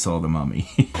before we saw The Mummy.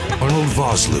 Arnold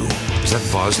Vosloo. Is that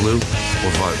Vosloo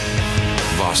or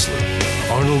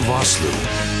Vosloo? Arnold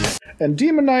Vosloo. And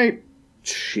Demon Knight,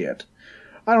 shit.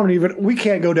 We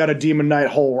can't go down a Demon Knight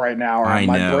hole right now, or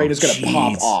my brain is going to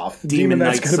pop off. Demon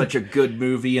Knight's such a good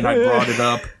movie, and I brought it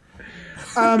up.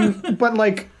 But,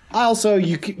 like, Also,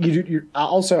 you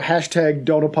also hashtag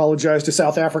don't apologize to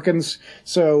South Africans.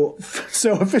 So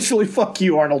officially, fuck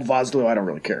you, Arnold Vosloo. I don't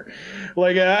really care.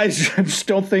 Like, I just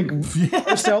don't think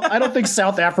I don't think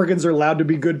South Africans are allowed to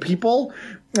be good people,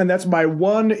 and that's my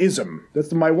one ism.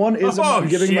 That's my one ism. Oh, I'm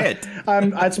giving shit.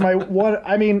 That's my one.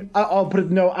 I mean, I'll put it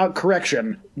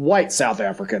correction. White South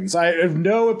Africans. I have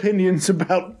no opinions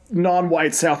about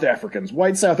non-white South Africans.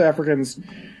 White South Africans,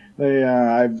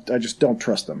 I just don't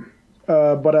trust them.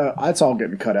 But that's all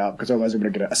getting cut out because otherwise I'm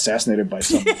going to get assassinated by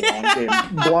some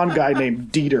blonde guy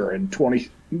named Dieter in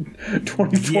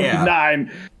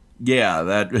 2029.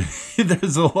 Yeah,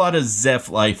 there's a lot of Zeph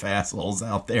Life assholes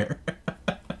out there.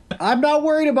 I'm not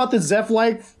worried about the Zeph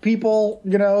Life people.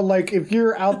 You know, like if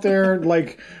you're out there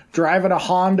like driving a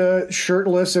Honda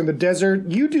shirtless in the desert,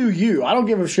 you do you. I don't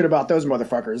give a shit about those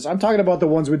motherfuckers. I'm talking about the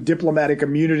ones with diplomatic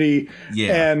immunity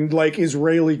and like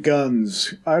Israeli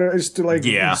guns. I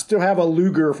still have a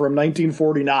Luger from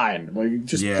 1949. Like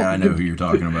just I know who you're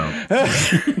talking about.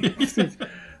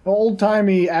 Old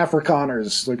timey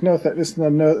Afrikaners. Like no,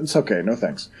 it's okay. No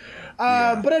thanks.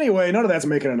 But anyway, none of that's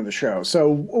making it into the show.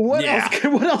 So what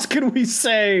else can we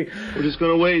say? We're just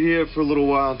going to wait here for a little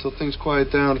while until things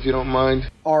quiet down, if you don't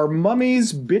mind. Our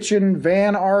mummies, bitchin'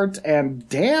 van art, and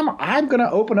damn, I'm going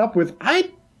to open up with I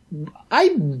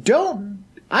don't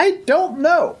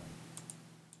know.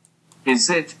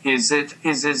 Is it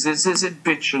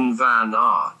bitchin' van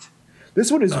art? This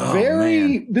one is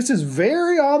this is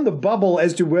very on the bubble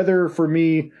as to whether for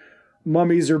me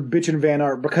mummies are bitchin' van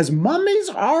art, because mummies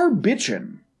are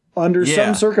bitchin' under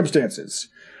some circumstances,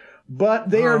 but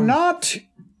they are not.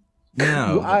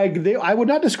 No, I would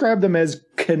not describe them as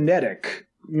kinetic.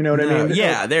 You know what I mean?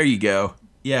 Yeah, there you go.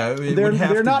 Yeah,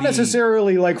 they're not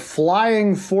necessarily like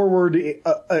flying forward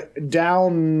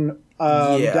down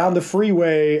the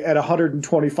freeway at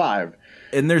 125.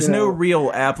 And there's no real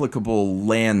applicable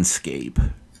landscape,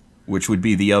 which would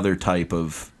be the other type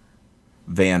of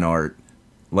van art.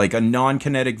 Like a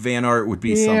non-kinetic van art would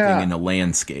be something in a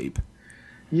landscape.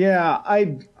 Yeah,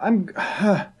 I'm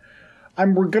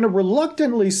going to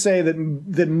reluctantly say that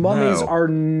mummies are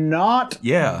not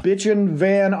bitchin'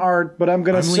 van art, but I'm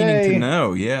going to say leaning to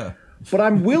no, yeah. But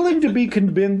I'm willing to be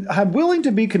convinced. I'm willing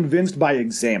to be convinced by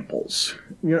examples.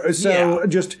 You know, so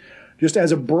just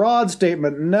as a broad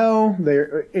statement, no,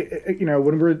 they're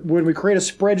when we create a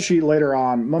spreadsheet later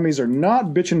on, mummies are not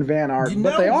bitchin' van art,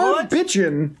 but they are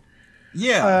bitchin'.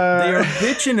 Yeah, they are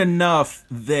bitchin' enough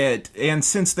that, and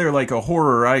since they're like a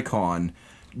horror icon,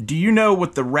 do you know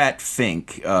what the Rat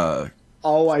Fink I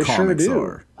sure do.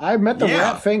 Are? I met the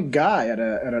Rat Fink guy at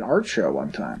an art show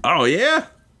one time. Oh, yeah?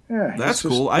 Yeah. That's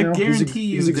cool. I guarantee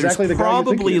you exactly there's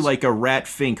probably like a Rat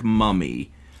Fink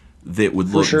mummy that would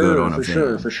look good on a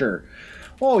van. For sure.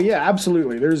 Oh, yeah,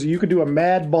 absolutely. You could do a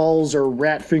Mad Balls or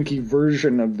Rat Finky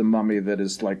version of the mummy that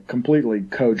is like completely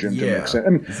cogent and makes sense.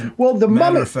 And, the Matter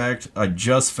mummy. of fact, I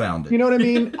just found it. You know what I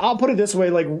mean? I'll put it this way: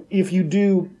 like if you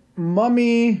do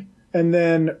mummy, and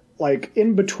then like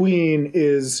in between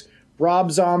is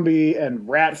Rob Zombie and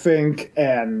Rat Fink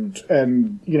and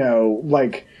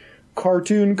like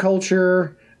cartoon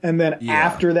culture, and then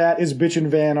after that is bitchin'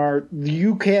 van art.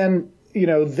 You can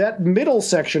that middle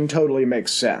section totally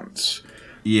makes sense.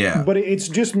 Yeah. But it's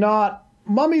just not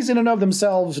mummies in and of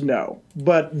themselves, no.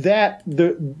 But that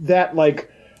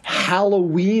like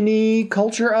Halloween-y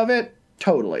culture of it,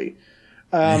 totally.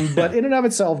 But in and of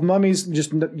itself, mummies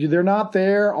they're not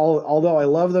there. Although I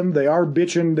love them, they are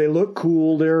bitchin', they look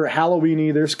cool, they're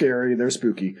Halloween-y, they're scary, they're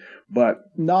spooky, but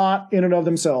not in and of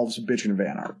themselves bitchin'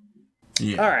 van art.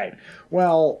 Yeah. All right.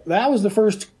 Well, that was the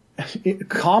first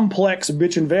complex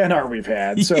bitchin' van art we've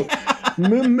had. So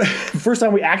first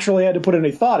time we actually had to put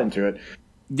any thought into it.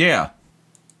 Yeah.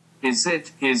 Is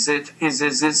it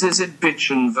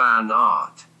bitchin' van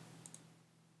art?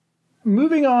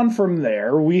 Moving on from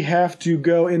there, we have to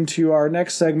go into our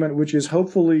next segment, which is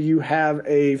hopefully you have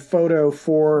a photo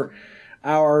for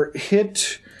our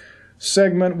hit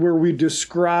segment where we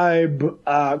describe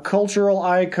cultural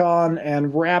icon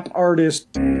and rap artist.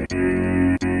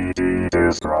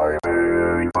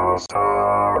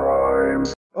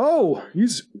 Oh,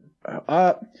 he's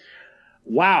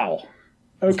wow.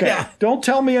 Okay. Yeah. Don't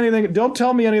tell me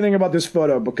anything about this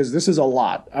photo because this is a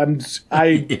lot.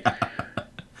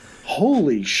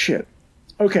 Holy shit.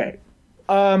 Okay.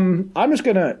 I'm just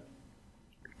gonna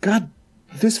God,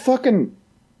 there's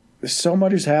so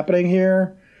much is happening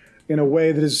here in a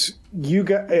way that is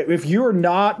if you're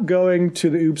not going to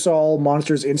the Oops All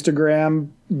Monsters Instagram,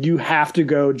 you have to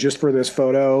go just for this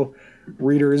photo,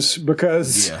 readers,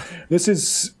 because this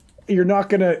is you're not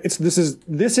gonna. This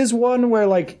is one where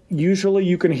like usually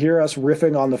you can hear us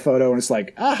riffing on the photo and it's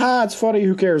like, aha, it's funny.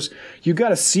 Who cares? You got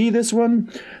to see this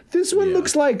one. This one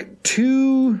looks like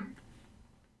two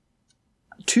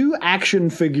action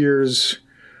figures.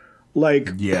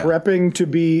 Like prepping to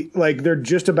be like they're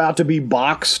just about to be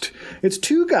boxed. It's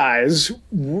two guys.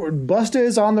 Busta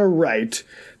is on the right.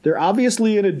 They're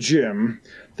obviously in a gym.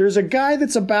 There's a guy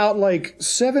that's about like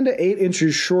 7 to 8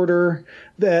 inches shorter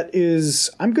that is,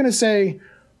 I'm going to say,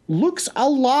 looks a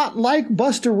lot like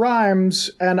Busta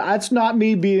Rhymes. And that's not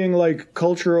me being like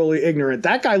culturally ignorant.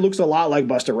 That guy looks a lot like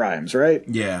Busta Rhymes, right?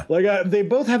 Yeah. Like they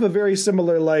both have a very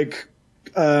similar like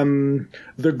the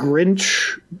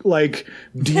Grinch, like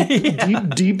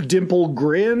deep dimple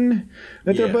grin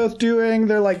that they're both doing.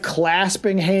 They're like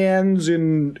clasping hands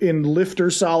in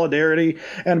lifter solidarity,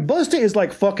 and Busta is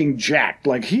like fucking jacked.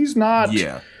 Like he's not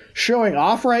showing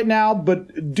off right now,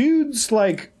 but dude's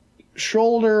like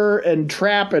shoulder and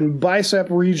trap and bicep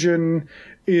region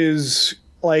is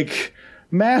like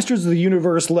Masters of the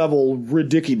Universe level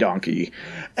ridicky donkey.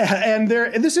 And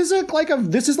this is like an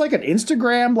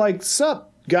Instagram like sup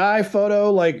guy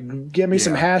photo, like give me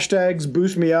some hashtags,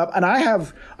 boost me up. And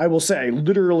I will say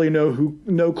literally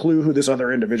no clue who this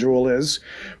other individual is,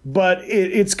 but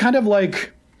it's kind of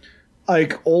like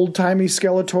old-timey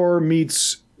Skeletor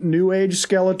meets new age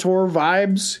Skeletor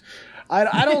vibes. I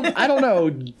don't know.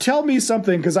 Tell me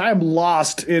something, because I am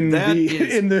lost in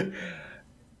the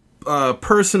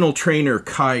personal trainer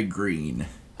Kai Green.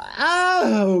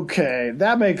 Okay,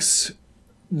 that makes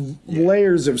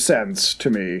layers of sense to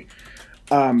me.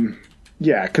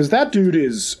 Because that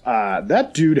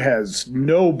dude has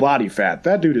no body fat.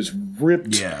 That dude is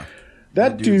ripped. Yeah,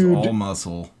 that dude's dude all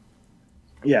muscle.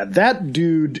 Yeah, that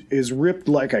dude is ripped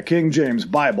like a King James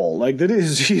Bible. Like that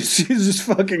is, he's just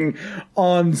fucking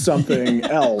on something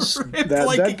else.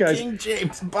 That guy's King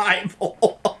James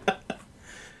Bible.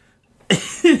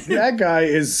 That guy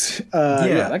is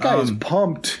is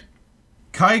pumped.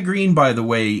 Kai Green, by the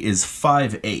way, is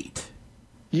 5'8".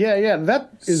 Yeah,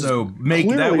 that is so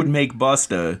that would make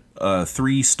Busta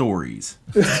 3 stories.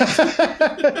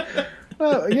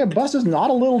 Busta's not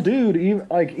a little dude,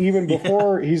 even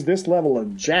before he's this level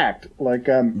of jacked. Like,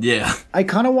 I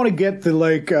kind of want to get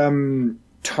the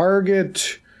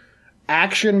Target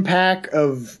action pack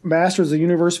of Masters of the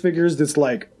Universe figures. That's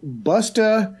like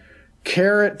Busta,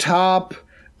 Carrot Top,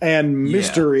 and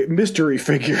mystery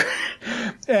figure.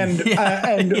 And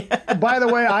by the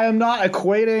way, I am not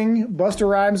equating Busta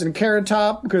Rhymes and Carrot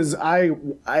Top, because I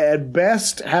at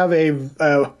best have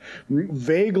a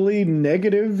vaguely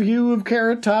negative view of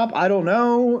Carrot Top. I don't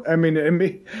know. I mean,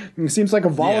 it seems like a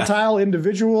volatile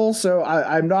individual, so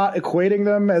I'm not equating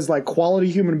them as like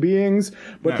quality human beings.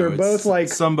 But they're both like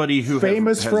somebody who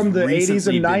famous has from the 80s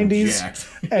and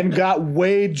 90s and got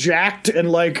way jacked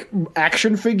and like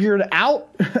action figured out.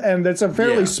 And that's a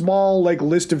fairly small like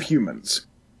list of humans.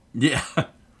 Yeah,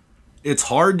 it's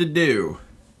hard to do.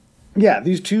 Yeah,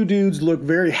 these two dudes look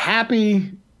very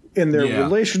happy in their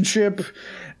relationship,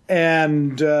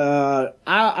 and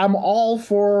I'm all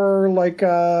for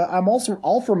I'm also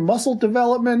all for muscle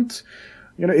development.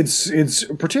 You know, it's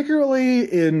particularly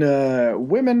in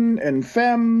women and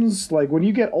femmes. Like when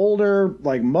you get older,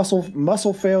 like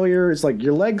muscle failure, it's like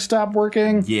your legs stop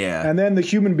working, and then the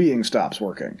human being stops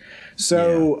working.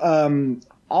 So.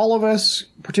 All of us,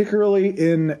 particularly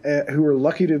who are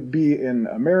lucky to be in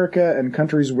America and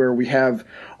countries where we have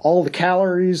all the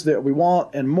calories that we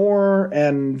want and more,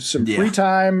 and some free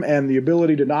time and the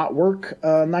ability to not work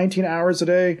 19 hours a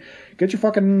day, get your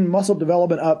fucking muscle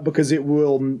development up, because it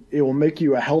will make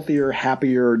you a healthier,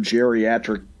 happier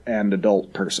geriatric and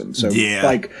adult person. So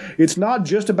like, it's not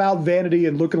just about vanity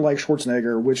and looking like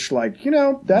Schwarzenegger, which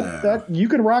that you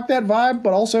can rock that vibe,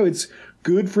 but also it's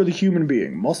good for the human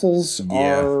being. Muscles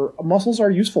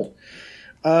are useful.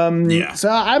 So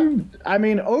I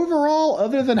mean, overall,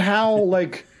 other than how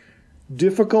like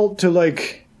difficult to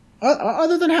like,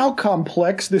 other than how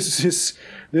complex this is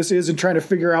in trying to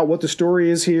figure out what the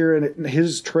story is here, and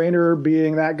his trainer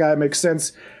being that guy makes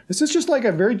sense. This is just like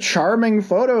a very charming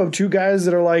photo of two guys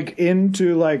that are like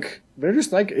they're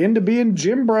just like into being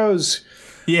gym bros.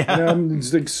 Yeah,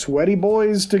 it's like sweaty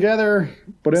boys together,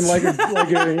 but in like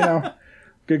a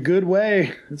a good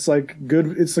way. It's like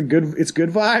good. It's good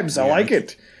vibes. I like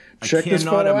it. Check this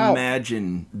photo out. I cannot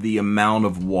imagine the amount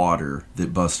of water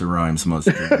that Busta Rhymes must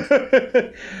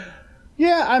drink.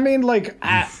 Yeah, I mean, like,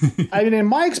 I mean, in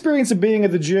my experience of being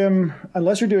at the gym,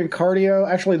 unless you're doing cardio,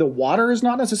 actually the water is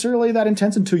not necessarily that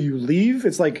intense until you leave.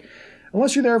 It's like,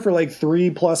 unless you're there for like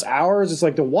 3+ hours, it's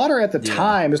like the water at the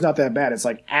time is not that bad. It's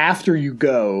like after you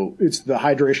go, it's the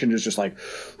hydration is just like,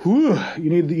 whew, you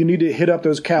need to hit up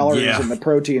those calories and the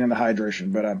protein and the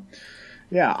hydration. But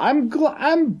yeah, I'm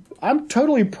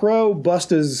totally pro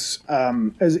Busta's.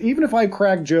 As even if I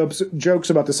crack jokes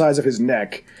about the size of his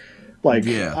neck, like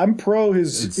I'm pro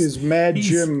his Mad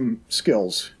Jim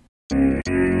skills.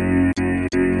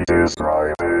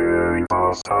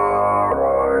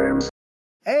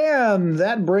 And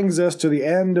that brings us to the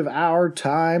end of our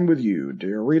time with you,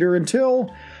 dear reader.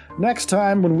 Until next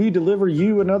time, when we deliver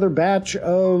you another batch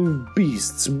of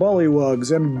beasts,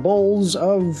 bullywugs, and bowls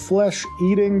of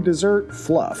flesh-eating dessert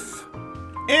fluff.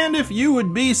 And if you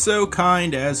would be so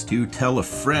kind as to tell a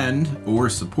friend, or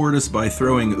support us by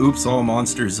throwing Oops All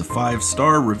Monsters a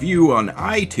 5-star review on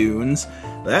iTunes,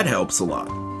 that helps a lot.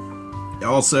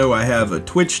 Also, I have a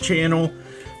Twitch channel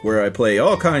where I play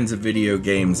all kinds of video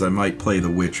games. I might play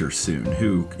The Witcher soon.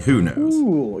 Who knows?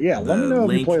 Ooh, yeah. Let me know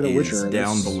if you play The Witcher.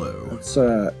 Down below.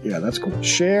 That's cool.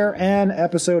 Share an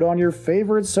episode on your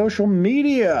favorite social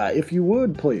media, if you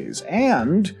would, please.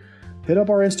 And hit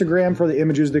up our Instagram for the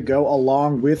images that go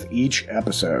along with each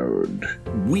episode.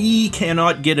 We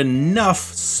cannot get enough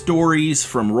stories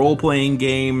from role-playing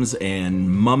games and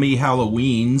mummy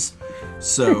Halloweens.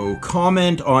 So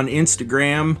comment on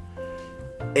Instagram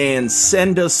and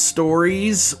send us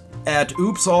stories at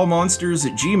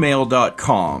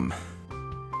oopsallmonsters@gmail.com.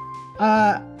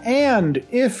 And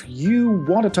if you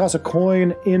want to toss a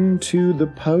coin into the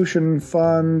potion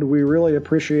fund, we really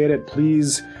appreciate it.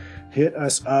 Please hit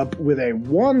us up with a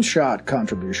one-shot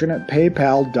contribution at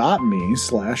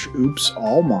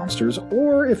paypal.me/oopsallmonsters.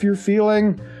 Or if you're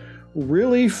feeling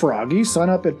really froggy, sign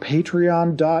up at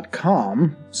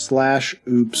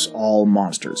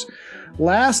patreon.com/oopsallmonsters.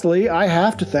 Lastly, I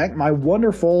have to thank my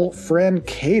wonderful friend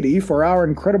Katie for our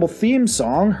incredible theme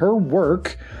song. Her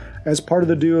work as part of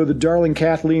the duo The Darling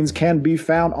Kathleens can be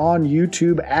found on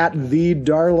YouTube at The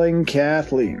Darling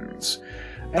Kathleens.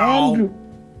 And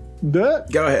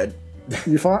go ahead.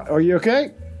 You fine? Are you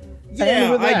okay? Yeah,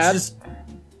 and with that,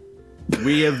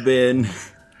 we have been...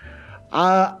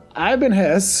 I've been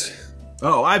Hess.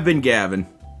 Oh, I've been Gavin.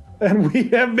 And we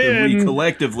have been... We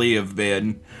collectively have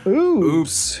been...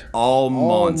 Oops All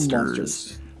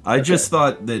Monsters. I just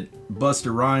thought that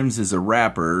Busta Rhymes is a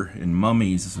rapper and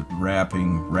Mummy's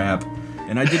rapping rap,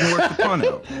 and I didn't work the pun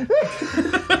out.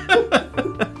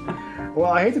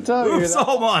 Well, I hate to tell you... Oops,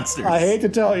 All Monsters. I hate to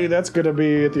tell you that's going to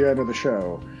be at the end of the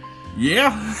show.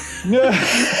 Yeah?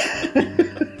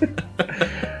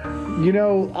 You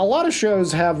know, a lot of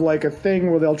shows have like a thing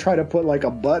where they'll try to put like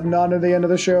a button on at the end of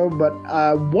the show, but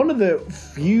one of the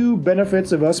few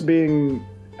benefits of us being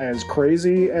as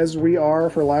crazy as we are,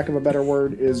 for lack of a better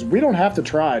word, is we don't have to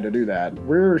try to do that.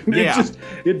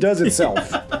 It does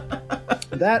itself.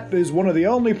 That is one of the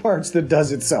only parts that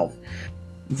does itself.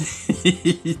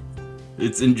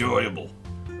 It's enjoyable.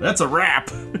 That's a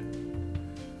wrap.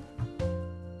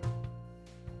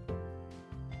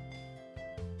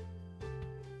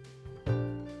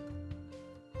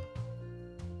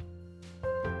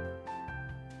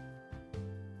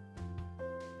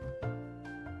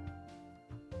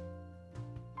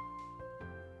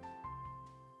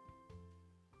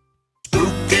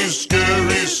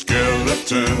 Scary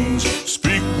skeletons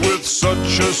speak with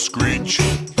such a screech.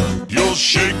 You'll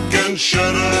shake and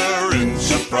shudder in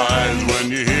surprise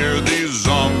when you hear these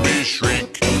zombies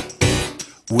shriek.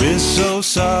 We're so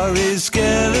sorry,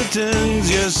 skeletons,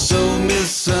 you're so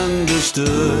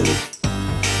misunderstood.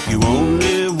 You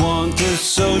only want to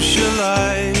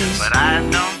socialize, but I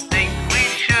don't think we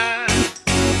should.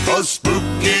 A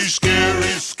spooky,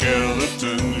 scary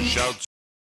skeleton shouts.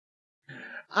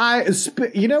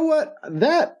 You know what?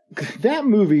 That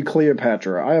movie,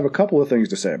 Cleopatra, I have a couple of things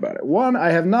to say about it. One,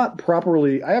 I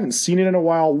haven't seen it in a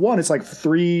while. One, it's like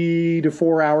 3 to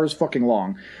 4 hours fucking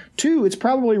long. Two, it's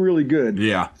probably really good.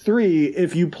 Yeah. Three,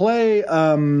 if you play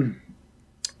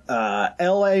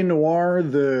L.A. Noire,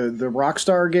 the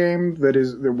Rockstar game that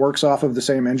works off of the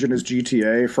same engine as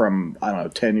GTA from, I don't know,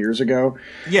 10 years ago.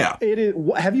 Yeah.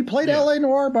 Have you played L.A.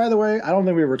 Noire, by the way? I don't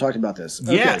think we ever talked about this.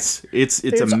 Okay. Yes. It's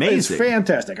amazing. It's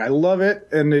fantastic. I love it.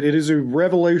 And it is a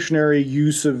revolutionary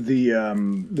use of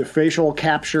the facial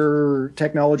capture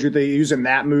technology they use in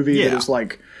that movie. That is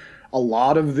like a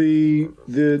lot of the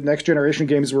next generation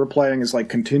games we're playing is like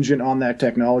contingent on that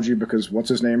technology because what's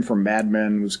his name from Mad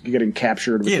Men was getting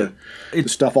captured with the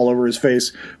stuff all over his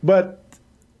face. But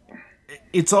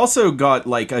it's also got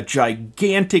like a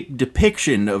gigantic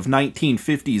depiction of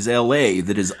 1950s LA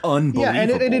that is unbelievable. Yeah, and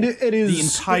it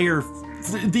is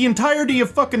the entirety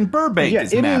of fucking Burbank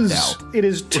is mapped out. It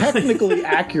is technically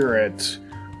accurate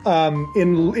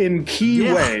in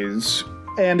key ways.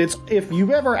 And it's, if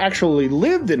you've ever actually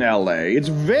lived in LA, it's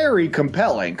very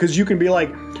compelling because you can be like,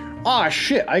 ah,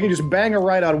 shit, I can just bang a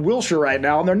right on Wilshire right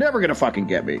now and they're never gonna fucking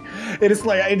get me. And it's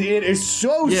like, it is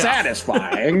so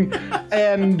satisfying.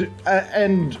 and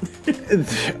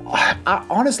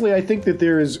honestly, I think that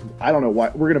there is, I don't know why,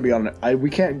 we're gonna be on,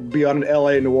 we can't be on an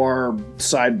LA Noire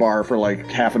sidebar for like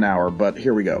half an hour, but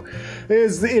here we go.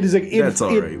 That's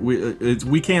all right.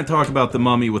 We can't talk about The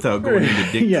Mummy without going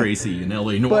into Dick Tracy and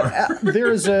LA Noire. But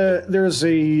there's a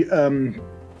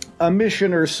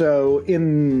mission or so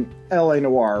in LA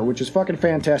Noire, which is fucking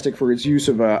fantastic for its use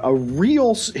of a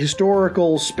real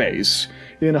historical space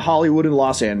in Hollywood and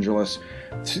Los Angeles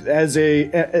as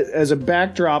a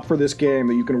backdrop for this game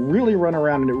that you can really run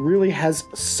around, and it really has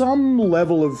some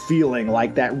level of feeling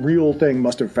like that real thing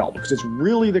must have felt, because it's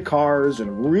really the cars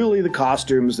and really the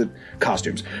costumes,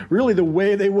 really the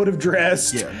way they would have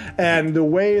dressed, and the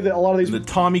way that a lot of these... The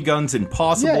Tommy gun's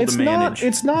impossible to manage.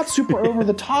 It's not super over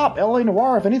the top. LA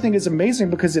Noire, if anything, is amazing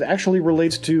because it actually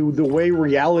relates to the way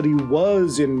reality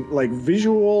was in like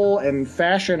visual and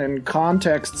fashion and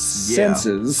context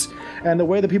senses, and the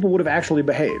way that people would have actually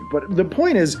behaved. But the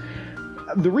point is,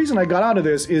 the reason I got out of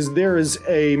this is there is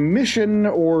a mission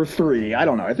or three, I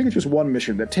don't know, I think it's just one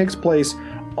mission that takes place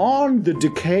on the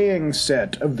decaying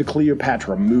set of the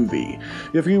Cleopatra movie.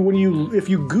 If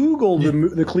you Google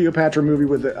the Cleopatra movie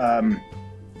with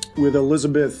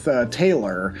Elizabeth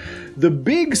Taylor, the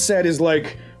big set is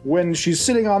like when she's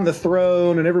sitting on the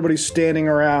throne and everybody's standing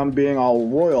around being all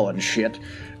royal and shit.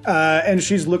 And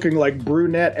she's looking like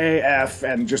brunette AF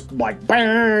and just like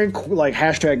bang, like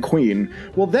hashtag queen.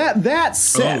 Well, that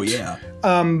set,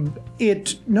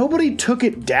 nobody took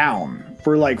it down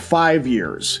for like 5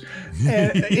 years.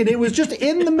 And it was just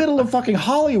in the middle of fucking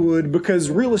Hollywood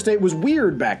because real estate was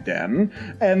weird back then,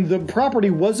 and the property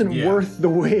wasn't worth the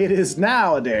way it is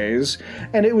nowadays.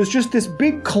 And it was just this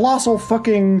big, colossal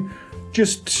fucking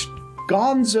just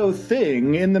gonzo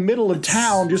thing in the middle of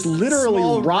town, just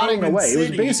literally rotting away. City. It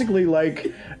was basically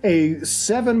like a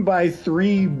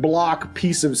 7x3 block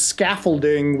piece of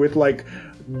scaffolding with like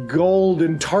gold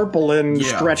and tarpaulin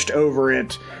stretched over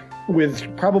it,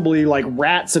 with probably like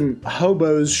rats and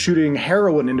hobos shooting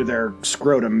heroin into their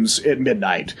scrotums at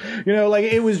midnight. You know, like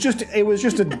it was just a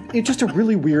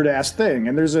really weird ass thing.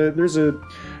 And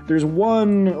there's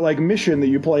one like mission that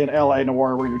you play in LA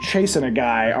Noire where you're chasing a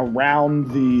guy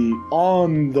around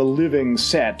on the living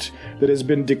set that has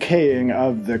been decaying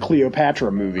of the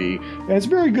Cleopatra movie, and it's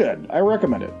very good. I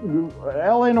recommend it.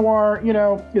 LA Noire, you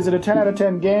know, is it a 10 out of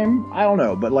 10 game? I don't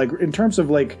know, but like in terms of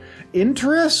like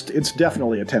interest, it's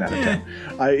definitely a 10 out of 10.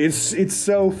 It's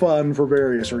so fun for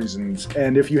various reasons,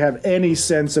 and if you have any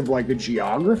sense of like the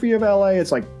geography of LA,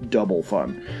 it's like double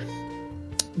fun.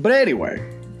 But anyway.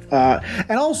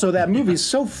 And also, that movie's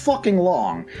so fucking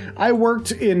long. I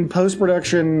worked in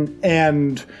post-production,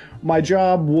 and my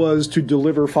job was to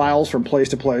deliver files from place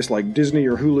to place, like Disney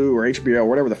or Hulu or HBO or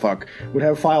whatever the fuck, would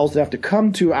have files that have to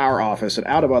come to our office and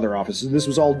out of other offices. This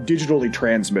was all digitally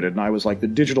transmitted, and I was like the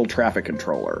digital traffic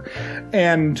controller.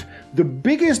 And the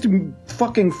biggest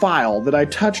fucking file that I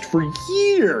touched for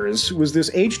years was this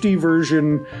HD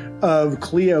version of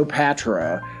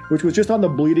Cleopatra, which was just on the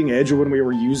bleeding edge of when we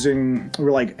were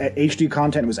like HD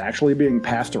content was actually being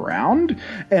passed around.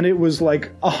 And it was like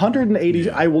 180,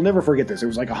 I will never forget this, it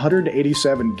was like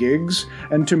 187 gigs.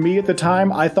 And to me at the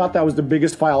time, I thought that was the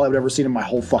biggest file I've ever seen in my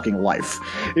whole fucking life.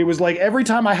 It was like every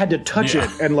time I had to touch it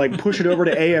and like push it over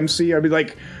to AMC, I'd be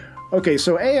like, okay,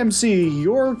 so AMC,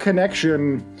 your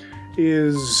connection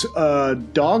is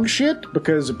dog shit,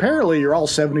 because apparently you're all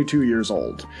 72 years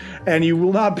old and you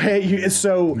will not pay you,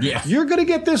 so you're gonna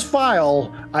get this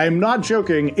file, I'm not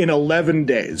joking, in 11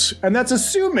 days. And that's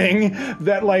assuming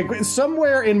that like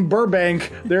somewhere in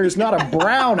Burbank there is not a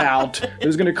brownout that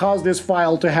is gonna cause this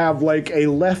file to have like a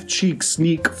left cheek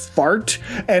sneak fart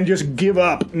and just give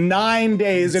up 9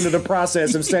 days into the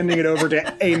process of sending it over to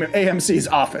AMC's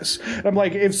office. And I'm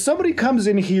like, if somebody comes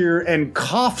in here and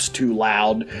coughs too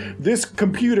loud, this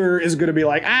computer is going to be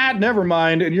like, never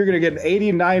mind, and you're going to get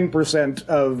 89%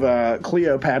 of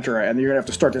Cleopatra, and you're going to have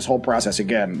to start this whole process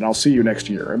again, and I'll see you next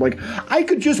year. I'm like, I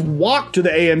could just walk to the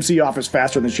AMC office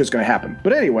faster than shit's going to happen.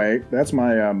 But anyway, that's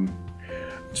my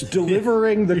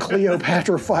delivering the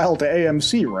Cleopatra file to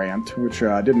AMC rant, which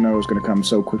I didn't know was going to come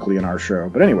so quickly in our show.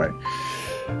 But anyway.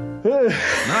 No,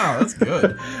 that's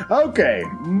good. Okay,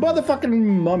 motherfucking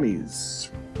mummies.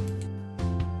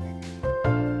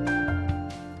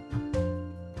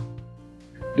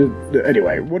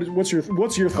 Anyway, what's your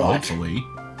thought? Hopefully.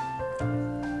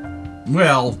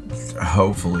 Well,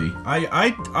 hopefully.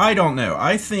 I don't know.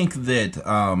 I think that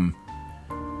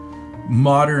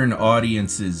modern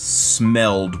audiences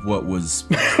smelled what was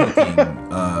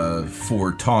cooking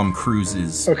for Tom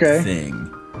Cruise's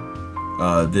thing.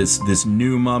 This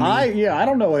new Mummy. I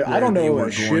don't know. I don't know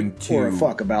a shit to, or a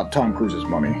fuck about Tom Cruise's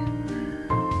Mummy.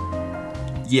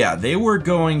 Yeah, they were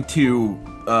going to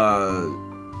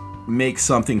make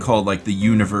something called like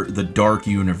the Dark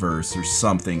Universe or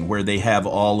something, where they have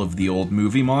all of the old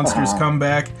movie monsters come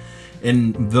back,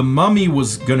 and the Mummy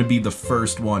was going to be the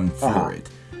first one for it.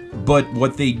 But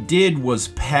what they did was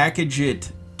package it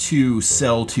to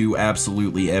sell to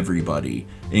absolutely everybody,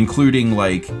 including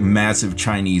like massive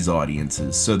Chinese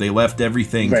audiences. So they left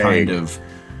everything kind of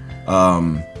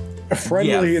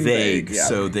friendly and vague,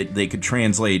 so that they could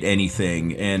translate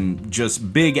anything, and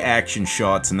just big action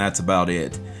shots, and that's about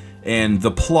it. And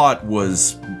the plot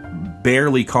was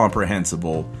barely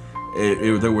comprehensible.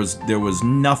 There was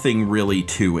nothing really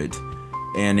to it.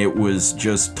 And it was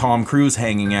just Tom Cruise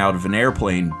hanging out of an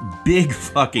airplane. Big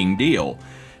fucking deal.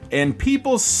 And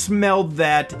people smelled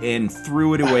that and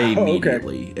threw it away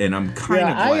immediately. And I'm kind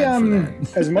of glad for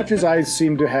that. As much as I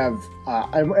seem to have,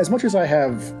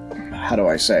 how do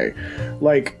I say,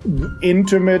 like,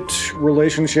 intimate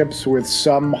relationships with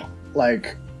some,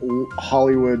 like,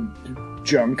 Hollywood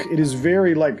junk, it is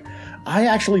very, like, I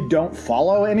actually don't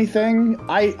follow anything.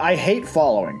 I hate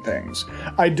following things.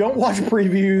 I don't watch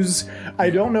previews.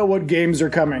 I don't know what games are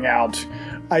coming out.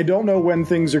 I don't know when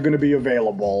things are going to be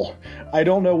available. I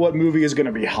don't know what movie is going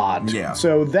to be hot. Yeah.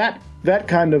 So that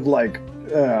kind of like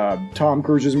Tom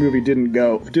Cruise's movie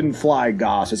didn't fly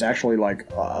Goss is actually like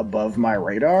above my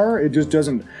radar. It just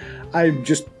doesn't.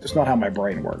 It's not how my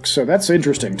brain works. So that's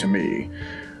interesting to me.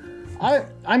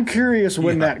 I'm curious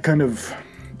when that kind of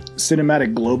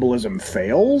cinematic globalism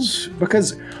fails,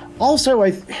 because also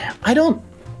I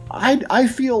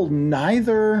feel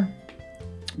neither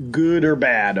good or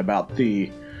bad about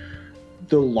the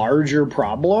larger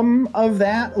problem of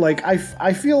that. Like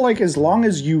I feel like as long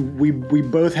as we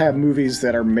both have movies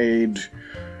that are made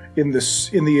in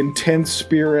the intense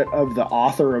spirit of the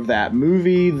author of that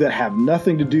movie, that have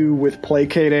nothing to do with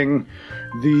placating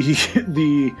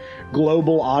the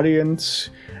global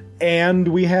audience, and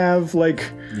we have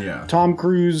like Tom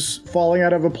Cruise falling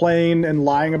out of a plane and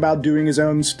lying about doing his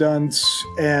own stunts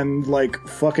and like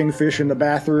fucking fish in the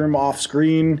bathroom off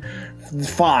screen,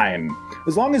 fine.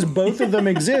 As long as both of them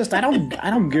exist, I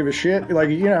don't give a shit. Like,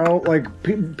 you know, like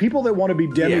people that want to be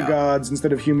demigods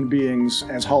instead of human beings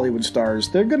as Hollywood stars,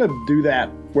 they're gonna do that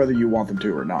whether you want them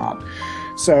to or not.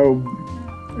 So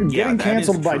getting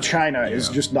canceled by China is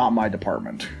just not my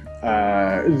department.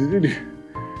 The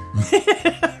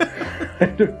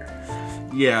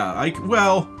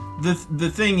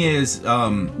thing is,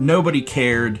 nobody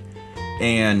cared,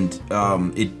 and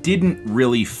it didn't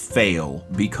really fail,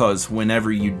 because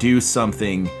whenever you do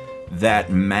something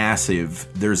that massive,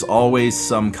 there's always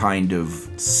some kind of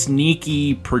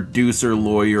sneaky producer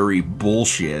lawyery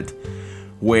bullshit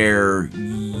where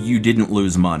you didn't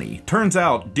lose money. Turns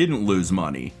out, didn't lose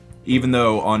money, even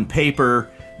though on paper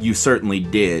you certainly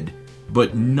did.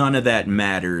 But none of that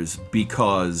matters,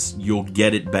 because you'll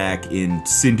get it back in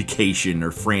syndication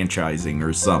or franchising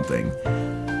or something.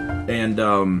 And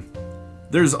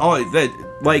there's always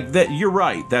that you're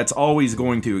right, that's always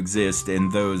going to exist,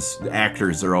 and those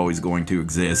actors are always going to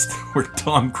exist, where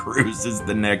Tom Cruise is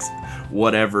the next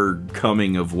whatever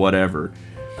coming of whatever.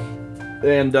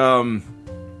 And all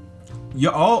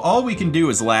we can do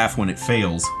is laugh when it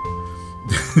fails.